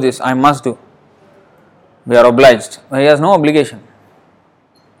must do this, I must do. We are obliged. He has no obligation.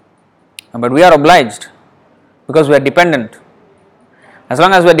 But we are obliged because we are dependent. As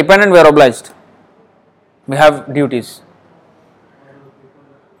long as we are dependent, we are obliged. We have duties.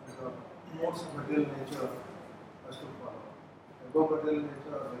 Most material nature has to follow. Ego material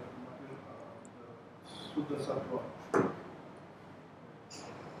nature, like Suddha Sattva.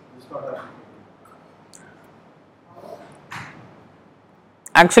 It's not applicable.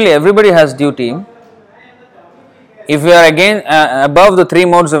 Actually, everybody has duty. If we are again above the three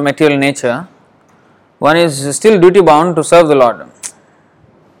modes of material nature, one is still duty bound to serve the Lord.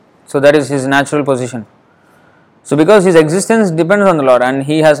 So that is his natural position. So because his existence depends on the Lord and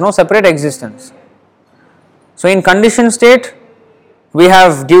he has no separate existence. So in conditioned state, we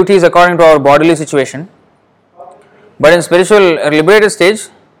have duties according to our bodily situation. But in spiritual liberated stage,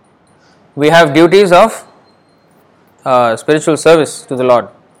 we have duties of spiritual service to the Lord.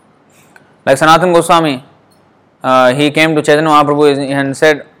 Like Sanatana Goswami, he came to Chaitanya Mahaprabhu and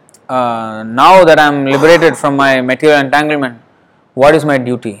said, now that I am liberated from my material entanglement, what is my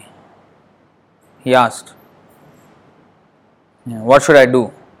duty? He asked. What should I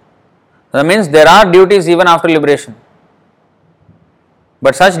do? That means there are duties even after liberation.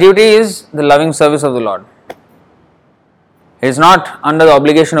 But such duty is the loving service of the Lord. It is not under the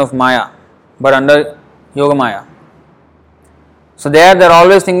obligation of Maya, but under Yoga Maya. So they are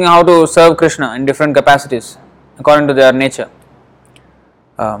always thinking how to serve Krishna in different capacities according to their nature.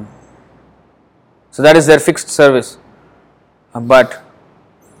 So that is their fixed service. But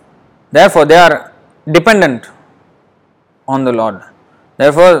therefore they are dependent on the Lord.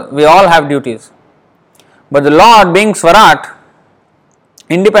 Therefore we all have duties. But the Lord, being Swarat,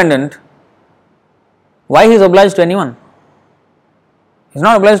 independent, why he is obliged to anyone? He is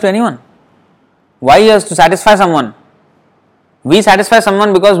not obliged to anyone. Why he has to satisfy someone? We satisfy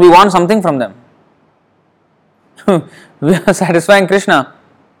someone because we want something from them. We are satisfying Krishna.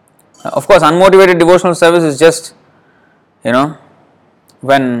 Of course, unmotivated devotional service is just,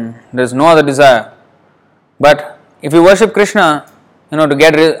 when there is no other desire. But if we worship Krishna, to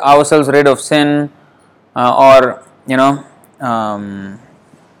get ourselves rid of sin, to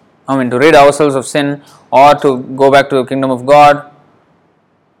rid ourselves of sin, or to go back to the kingdom of God,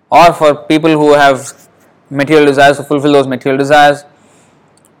 or for people who have material desires to fulfill those material desires,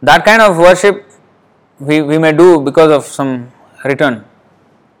 that kind of worship we may do because of some return.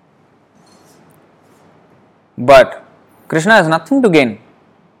 But Krishna has nothing to gain.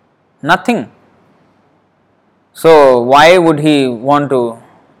 Nothing. So why would he want to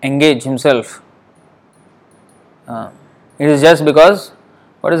engage himself? It is just because,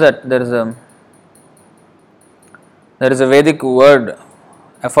 what is that? There is a Vedic word,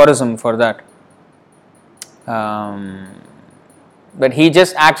 aphorism for that. But he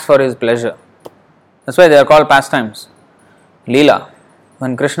just acts for his pleasure. That's why they are called pastimes. Leela.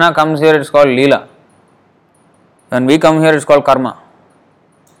 When Krishna comes here, it is called Leela. When we come here, it is called karma.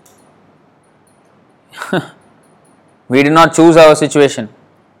 We did not choose our situation,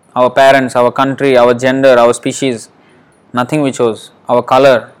 our parents, our country, our gender, our species. Nothing we chose. Our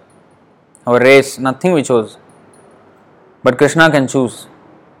color, our race, nothing we chose. But Krishna can choose.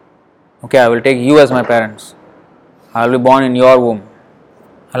 Okay, I will take you as my parents. I will be born in your womb.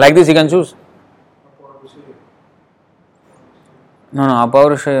 Like this he can choose. No,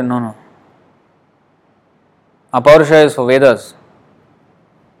 Apaurusha, no. Apaurusha is for Vedas.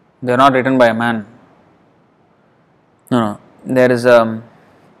 They are not written by a man. No. There is that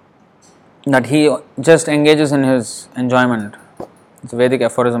he just engages in his enjoyment. It's a Vedic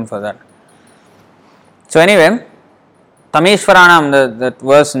aphorism for that. So anyway, Tameshwaranam, that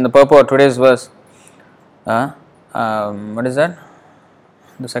verse in the purport, today's verse. What is that?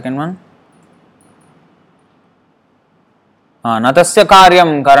 The second one? Natasya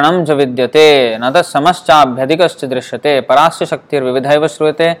karyam karanam cha vidyate natas samaschabhyadikascha drishyate parasya shaktir vividhaiva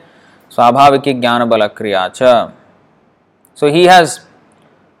shruyate swabhaviki jnana bala kriya cha. So he has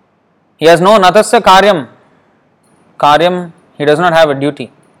no natasya karyam. Karyam, he does not have a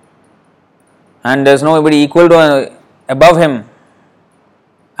duty. And there is nobody equal to above him.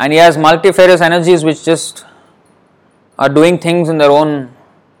 And he has multifarious energies which just are doing things in their own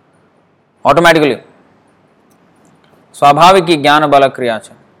automatically. Swabhaviki jnana bala kriya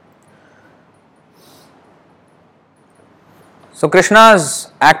cha. So Krishna's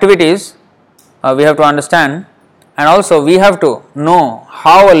activities we have to understand, and also we have to know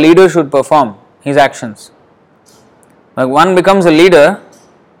how a leader should perform his actions. Like one becomes a leader,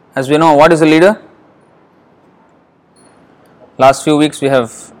 as we know, what is a leader? Last few weeks we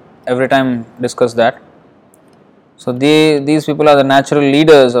have every time discussed that. So these people are the natural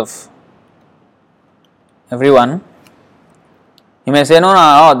leaders of everyone. You may say,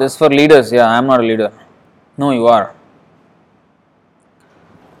 no, this is for leaders. Yeah, I am not a leader. No, you are.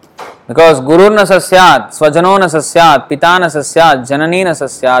 Because Guru na sasyat, Swajano na sasyat, Pita na sasyat, Janani na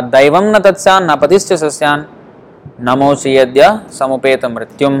sasyat, Daivam na tatsyan, Napatischa sasyan, Namo chayadya samupeta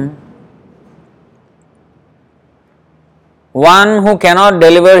mrityum. One who cannot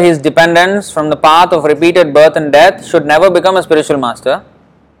deliver his dependents from the path of repeated birth and death should never become a spiritual master,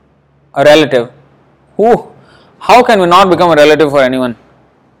 a relative. Who? How can we not become a relative for anyone?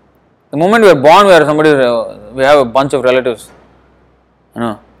 The moment we are born, we are somebody. We have a bunch of relatives,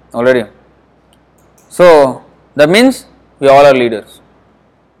 already. So that means we all are leaders.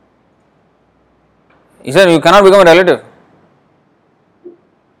 He said, you cannot become a relative.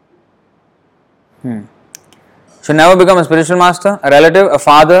 Should never become a spiritual master, a relative, a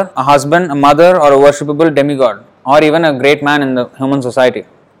father, a husband, a mother, or a worshipable demigod, or even a great man in the human society.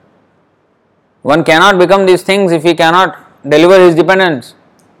 One cannot become these things if he cannot deliver his dependents.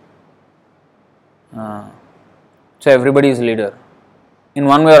 So everybody is leader in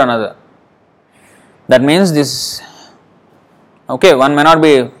one way or another. That means this, okay, one may not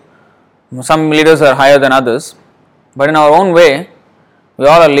be, some leaders are higher than others, but in our own way, we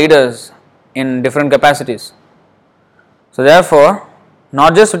all are leaders in different capacities. So therefore,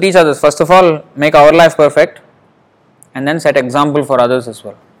 not just to teach others, first of all, make our life perfect and then set example for others as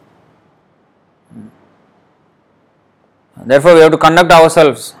well. Therefore, we have to conduct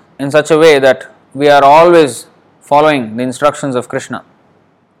ourselves in such a way that we are always following the instructions of Krishna.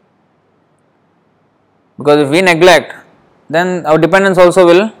 Because if we neglect, then our dependents also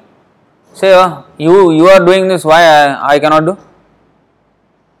will say, oh, you are doing this, why I cannot do?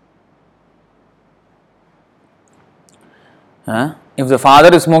 If the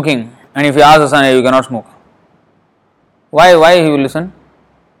father is smoking and if he asks the son, hey, you cannot smoke, why he will listen?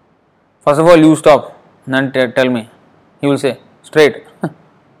 First of all, you stop and then tell me. He will say, straight.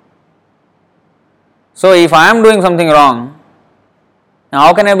 So if I am doing something wrong,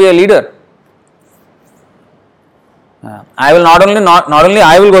 how can I be a leader? I will not only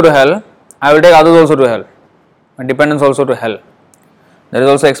I will go to hell, I will take others also to hell, and dependents also to hell. That is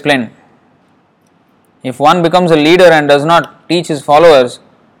also explained. If one becomes a leader and does not teach his followers,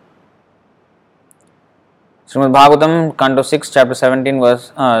 Srimad Bhagavatam, Canto 6, Chapter 17,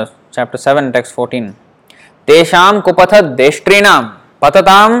 Chapter 7, Text 14. Tesham kupatha deshtrinam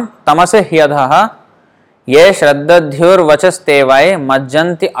patatam tamase hyadhaha ye shraddadhyur vachastevai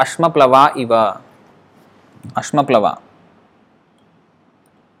majjanti ashmaplava iva. Ashmaplava.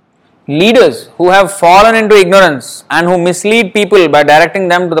 Leaders who have fallen into ignorance and who mislead people by directing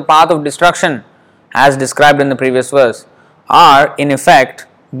them to the path of destruction, as described in the previous verse, are in effect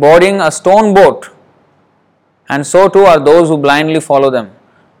boarding a stone boat, and so too are those who blindly follow them.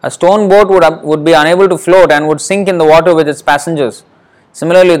 A stone boat would be unable to float and would sink in the water with its passengers.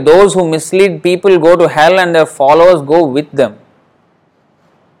 Similarly, those who mislead people go to hell and their followers go with them.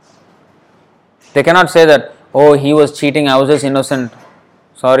 They cannot say that, oh, he was cheating, I was just innocent.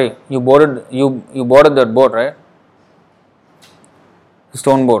 Sorry, you boarded that boat, right?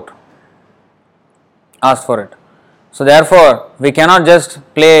 Stone boat. Ask for it. So therefore, we cannot just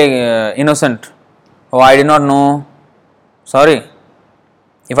play innocent. Oh, I did not know. Sorry.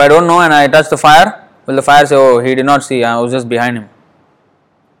 If I don't know and I touch the fire, will the fire say, oh, he did not see, I was just behind him.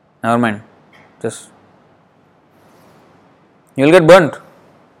 Never mind. Just, you will get burnt.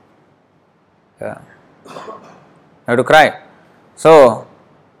 Yeah. You have to cry. So,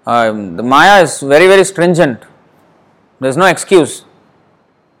 the Maya is very, very stringent. There is no excuse.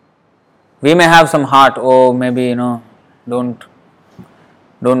 We may have some heart, oh, maybe, don't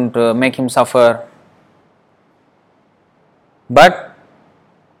make him suffer. But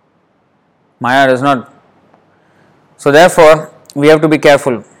Maya does not. So therefore, we have to be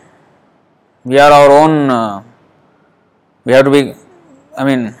careful. We are our own, we have to be,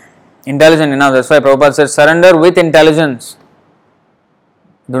 intelligent enough. That's why Prabhupada said, surrender with intelligence.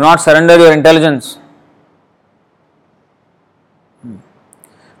 Do not surrender your intelligence. You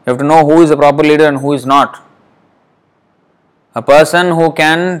have to know who is a proper leader and who is not. A person who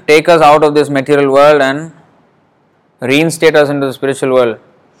can take us out of this material world and reinstate us into the spiritual world,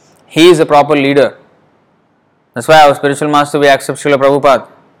 he is a proper leader. That's why our spiritual master, we accept Srila Prabhupada.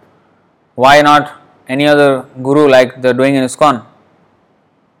 Why not any other guru like they're doing in ISKCON?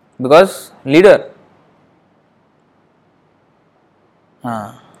 Because leader.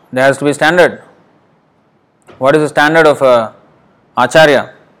 There has to be standard. What is the standard of a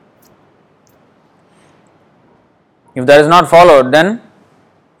Acharya? If that is not followed, then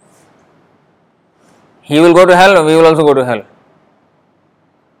he will go to hell, we will also go to hell.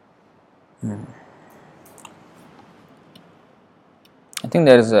 I think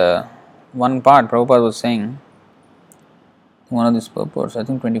there is one part Prabhupada was saying, one of these purports, I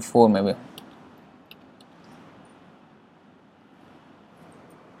think 24 maybe.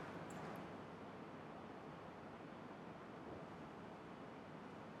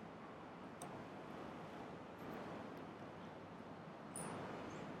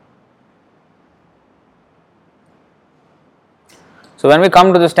 So when we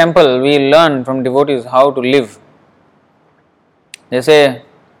come to this temple, we learn from devotees how to live. They say,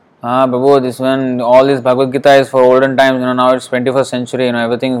 Prabhu, this one, all this Bhagavad Gita is for olden times, now it's 21st century,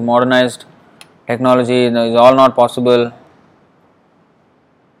 everything is modernized, technology is all not possible.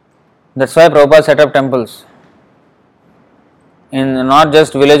 That's why Prabhupada set up temples in not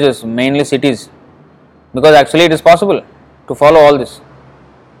just villages, mainly cities, because actually it is possible to follow all this.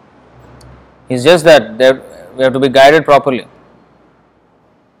 It's just that we have to be guided properly.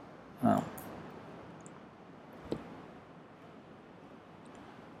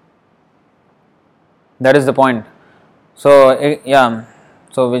 That is the point. So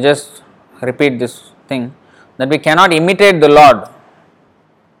we just repeat this thing, that we cannot imitate the Lord.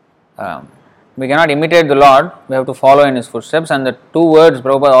 We cannot imitate the Lord, we have to follow in His footsteps. And the two words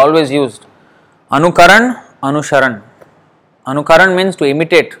Prabhupada always used, Anukaran, Anusharan. Anukaran means to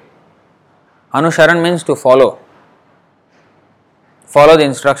imitate. Anusharan means to follow. Follow the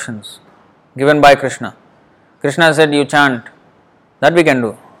instructions given by Krishna. Krishna said you chant, that we can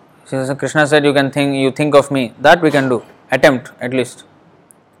do. Krishna said you think of me, that we can do. Attempt at least.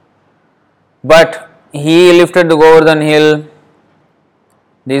 But He lifted the Govardhan hill,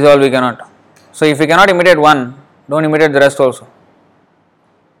 these all we cannot. So if we cannot imitate one, don't imitate the rest also.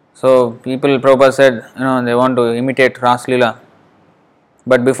 So people, Prabhupada said, they want to imitate Ras Leela.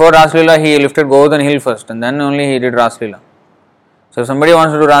 But before Ras Leela, he lifted Govardhan hill first, and then only he did Ras Leela. So if somebody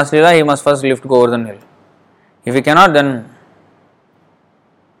wants to do Ras Leela, he must first lift Govardhan hill. If he cannot, then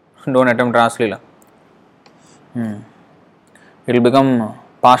don't attempt Ras Leela. It will become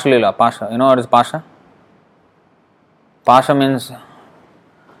Pasha Leela. Pasha. You know what is Pasha? Pasha means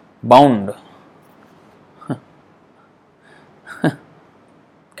bound,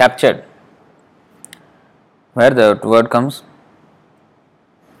 captured. Where the word comes?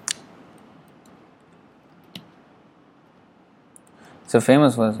 It's a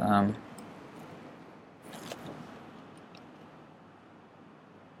famous verse.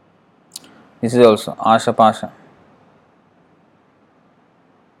 This is also Asha Pasha.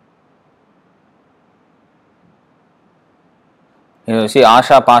 You see,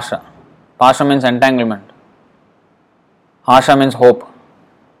 Asha Pasha. Pasha means entanglement. Asha means hope.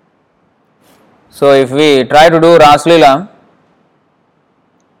 So if we try to do Ras Leela,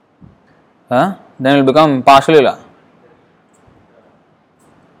 then it will become Pasha Leela.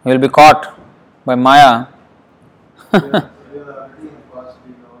 We will be caught by Maya.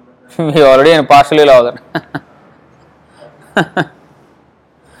 We are already in Pasha Leela all that.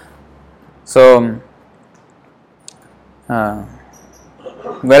 So,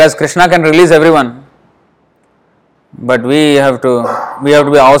 whereas Krishna can release everyone, but we have to be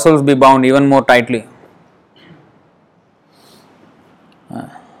ourselves be bound even more tightly.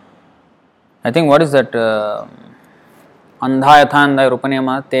 I think what is that? Andha yathandha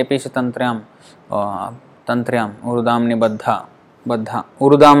rupaniyama tepisha tantriyam urudam nibaddha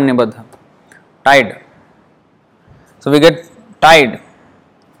urudam nibaddha, tied. So we get tied.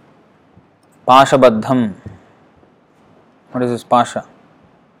 Pasha baddham. What is this pasha?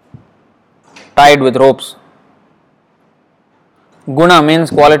 Tied with ropes. Guna means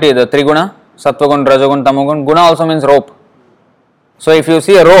quality, the three guna, sattva gun, rajagun, tamagun. Guna also means rope. So if you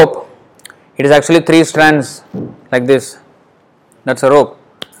see a rope, it is actually three strands like this. That's a rope.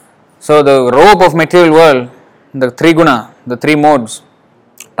 So the rope of material world, the three guna, the three modes,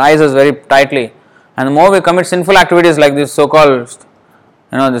 ties us very tightly. And the more we commit sinful activities like this so-called,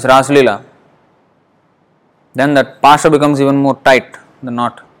 this Ras Leela, then that pasha becomes even more tight, the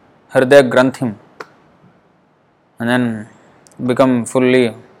knot, hridaya granthim, and then become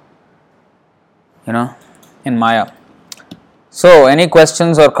fully, in Maya. So, any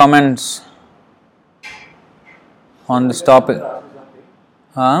questions or comments on this topic?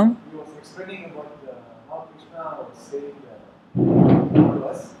 You were explaining about how Krishna was saying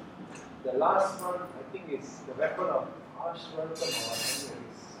was the last one, I think, is the weapon of Ashwarthama.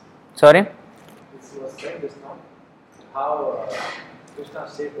 Sorry? He was saying just now how Krishna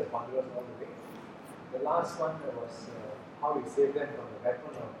saved the Pandavas all the way. The last one was how he saved them from the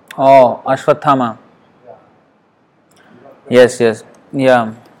weapon of Ashwathama. Yeah. Yes.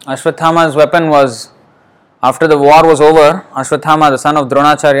 Yeah. Ashwathama's weapon was, after the war was over, Ashwathama, the son of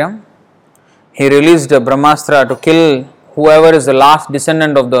Dronacharya, he released Brahmastra to kill whoever is the last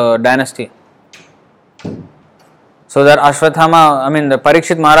descendant of the dynasty. So that Ashwathama, the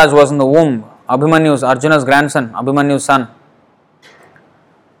Parikshit Maharaj was in the womb, Abhimanyu's, Arjuna's grandson, Abhimanyu's son.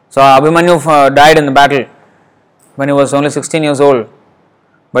 So Abhimanyu died in the battle when he was only 16 years old,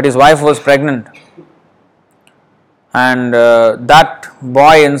 but his wife was pregnant. And that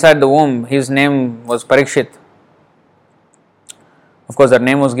boy inside the womb, his name was Parikshit. Of course, that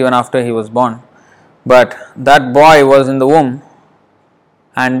name was given after he was born. But that boy was in the womb,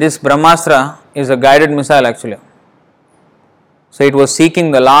 and this Brahmastra is a guided missile actually. So it was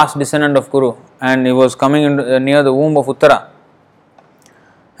seeking the last descendant of Kuru, and he was coming into, near the womb of Uttara.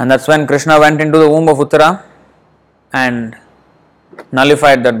 And that's when Krishna went into the womb of Uttara and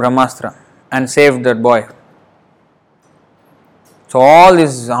nullified that Brahmastra and saved that boy. So all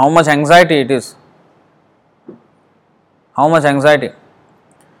this, how much anxiety it is. How much anxiety.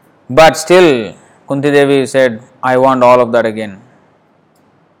 But still, Kunti Devi said, I want all of that again.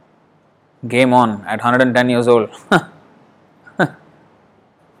 Game on at 110 years old.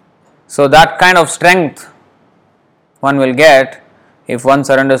 So that kind of strength one will get if one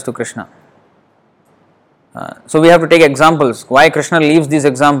surrenders to Krishna. So we have to take examples. Why Krishna leaves these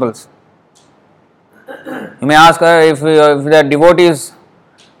examples? You may ask if they are devotees,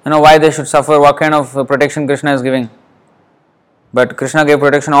 why they should suffer, what kind of protection Krishna is giving. But Krishna gave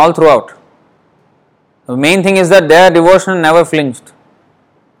protection all throughout. The main thing is that their devotion never flinched.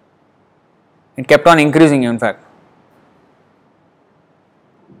 It kept on increasing, in fact.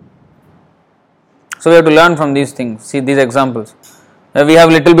 So we have to learn from these things, see these examples. We have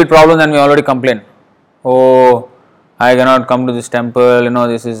little bit problem and we already complain. Oh, I cannot come to this temple,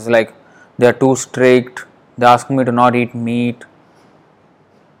 this is like, they are too strict, they ask me to not eat meat,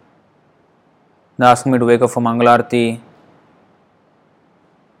 they ask me to wake up for Mangalarti,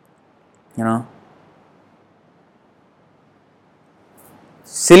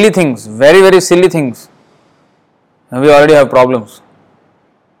 silly things, very very silly things, and we already have problems.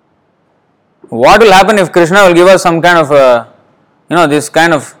 What will happen if Krishna will give us some kind of, this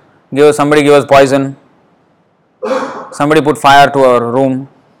kind of, somebody give us poison, somebody put fire to our room,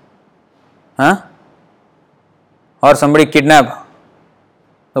 or somebody kidnap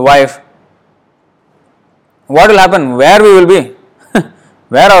the wife. What will happen? Where we will be?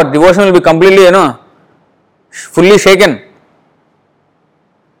 Where our devotion will be completely, fully shaken.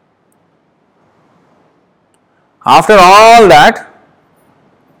 After all that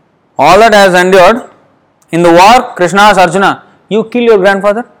has endured, in the war, Krishna asked Arjuna, you kill your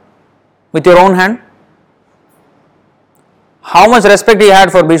grandfather with your own hand? How much respect he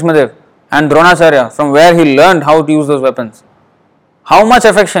had for Bhishma Dev and Dronacharya, from where he learned how to use those weapons. How much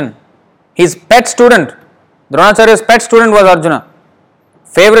affection. His pet student, Dronacharya's pet student was Arjuna,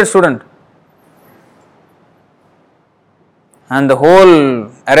 favorite student. And the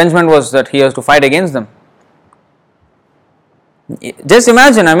whole arrangement was that he has to fight against them. Just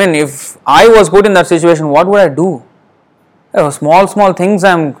imagine, if I was put in that situation, what would I do? Small things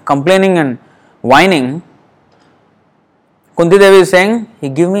I am complaining and whining. Kunti Devi is saying,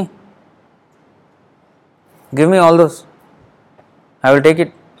 give me all those. I will take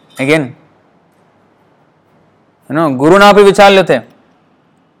it again. Guru na api vichalyate.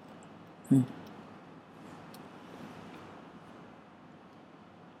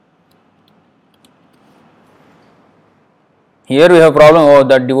 Here we have a problem. Oh,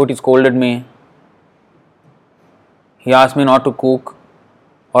 that devotee scolded me. He asked me not to cook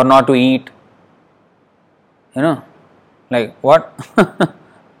or not to eat. Like what?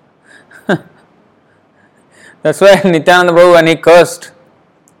 That's why Nityananda Prabhu, when he cursed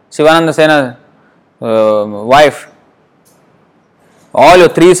Shivananda Sena's wife, all your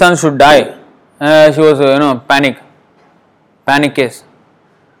 3 sons should die. She was, panic case.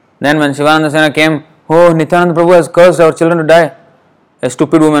 Then when Shivananda Sena came, oh, Nityananda Prabhu has cursed our children to die. A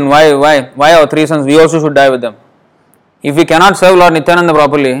stupid woman, why our 3 sons, we also should die with them. If we cannot serve Lord Nityananda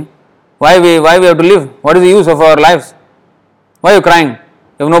properly, why we have to live? What is the use of our lives? Why are you crying?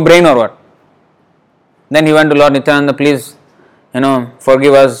 You have no brain or what? Then he went to Lord Nityananda, please,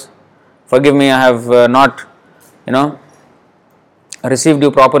 forgive us, forgive me, I have not, received you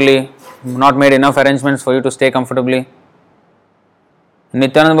properly, not made enough arrangements for you to stay comfortably.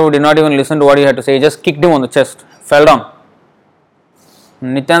 Nityananda Prabhu did not even listen to what he had to say, he just kicked him on the chest, fell down.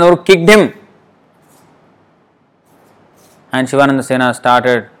 Nityananda Prabhu kicked him. And Shivananda Sena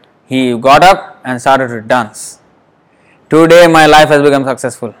he got up and started to dance. Today my life has become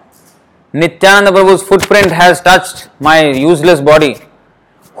successful. Nityananda Prabhu's footprint has touched my useless body.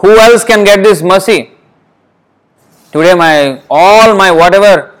 Who else can get this mercy? Today all my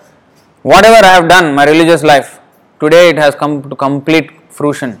whatever I have done, my religious life, today it has come to complete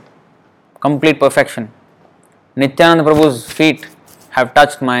fruition, complete perfection. Nityananda Prabhu's feet have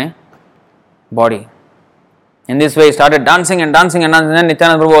touched my body. In this way he started dancing and then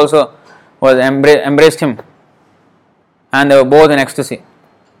Nityananda Prabhu also was embraced him, and they were both in ecstasy.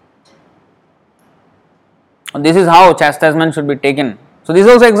 This is how chastisement should be taken. So this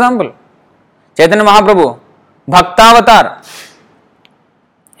is also example. Chaitanya Mahaprabhu, Bhaktavatar.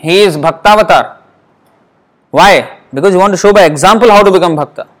 He is Bhaktavatar. Why? Because you want to show by example how to become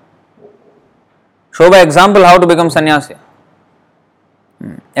Bhakta. Show by example how to become sannyasi.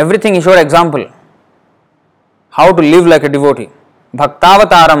 Everything he showed example. How to live like a devotee.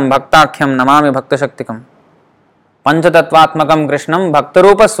 Bhaktavataram bhaktakhyam namami bhakta shaktikam. Panchatattvatmakam krishnam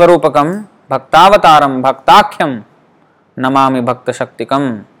bhaktarupa swarupakam. Bhaktavataram bhaktakhyam namami bhakta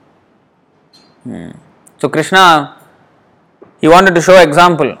shaktikam. So Krishna, he wanted to show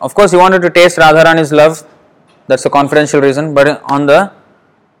example. Of course, he wanted to taste Radharani's love. That's a confidential reason. But on the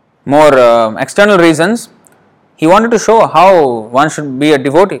more external reasons, he wanted to show how one should be a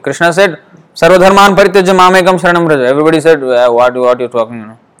devotee. Krishna said, Sarvadharman parityaja mamekam sharanam vraja. Everybody said, what are you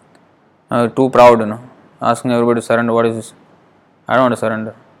talking, too proud, asking everybody to surrender. What is this? I don't want to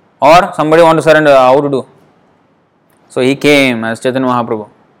surrender. Or somebody want to surrender, how to do? So he came as Chaitanya Mahaprabhu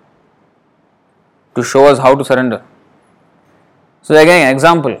to show us how to surrender. So again,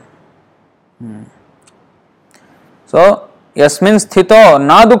 example. So, yasmin sthito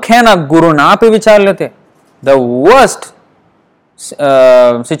na dukhena guru napi vicharyate. The worst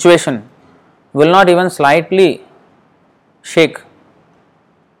situation will not even slightly shake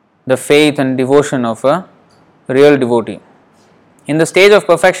the faith and devotion of a real devotee. In the stage of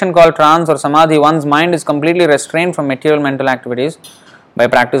perfection called trance or samadhi, one's mind is completely restrained from material mental activities by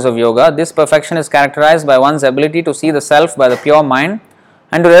practice of yoga. This perfection is characterized by one's ability to see the self by the pure mind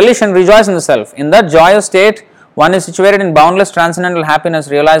and to relish and rejoice in the self. In that joyous state, one is situated in boundless transcendental happiness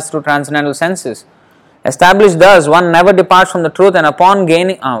realized through transcendental senses. Established thus, one never departs from the truth, and upon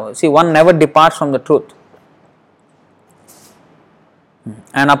gaining, one never departs from the truth.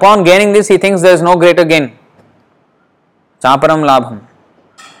 And upon gaining this, he thinks there is no greater gain. Chaparam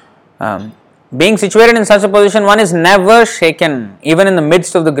labham. Being situated in such a position, one is never shaken, even in the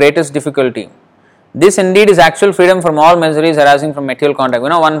midst of the greatest difficulty. This indeed is actual freedom from all miseries arising from material contact.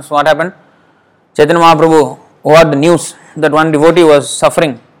 Once what happened? Chaitanya Mahaprabhu heard the news that one devotee was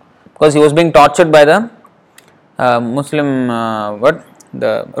suffering because he was being tortured by the Muslim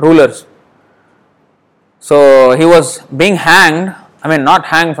the rulers. So he was being hanged. Not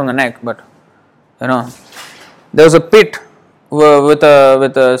hanged from the neck, but there was a pit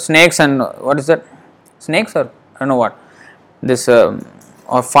with snakes and what is that? Snakes or I don't know what. This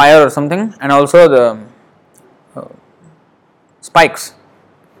or fire or something, and also the spikes.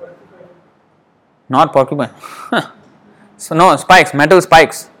 Not porcupine. So no, spikes, metal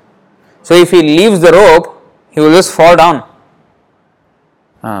spikes. So if he leaves the rope, he will just fall down.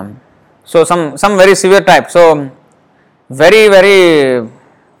 So some very severe type. So very, very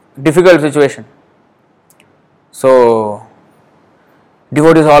difficult situation. So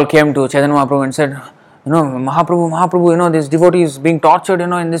devotees all came to Chaitanya Mahaprabhu and said, Mahaprabhu, this devotee is being tortured,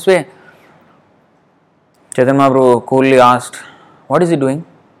 in this way. Chaitanya Mahaprabhu coolly asked, what is he doing?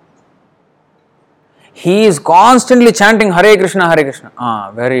 He is constantly chanting Hare Krishna, Hare Krishna.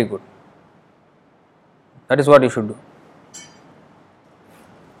 Very good. That is what you should do.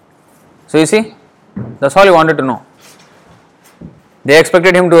 So you see, that's all he wanted to know. They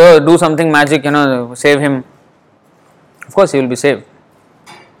expected him to do something magic, save him. Of course, he will be saved.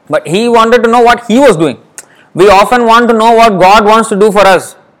 But he wanted to know what he was doing. We often want to know what God wants to do for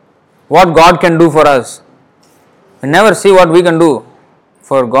us, what God can do for us. We never see what we can do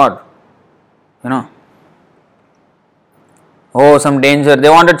for God. Oh, some danger. They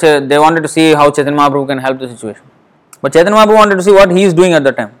wanted to see how Chaitanya Mahaprabhu can help the situation. But Chaitanya Mahaprabhu wanted to see what he is doing at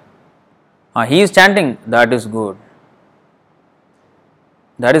the time. He is chanting. That is good.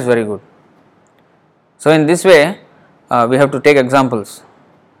 That is very good. So in this way, we have to take examples.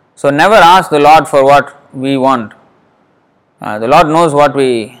 So never ask the Lord for what we want. The Lord knows what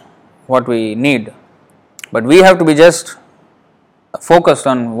we need. But we have to be just focused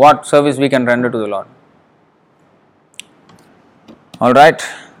on what service we can render to the Lord. All right.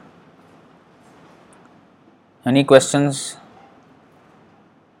 Any questions?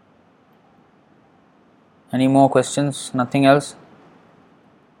 Any more questions? Nothing else?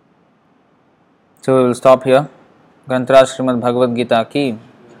 So we will stop here. Grantaraj Srimad Bhagavad Gita ki,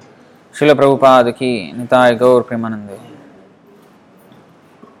 Srila Prabhupada ki, Nitai Gaur Premanande.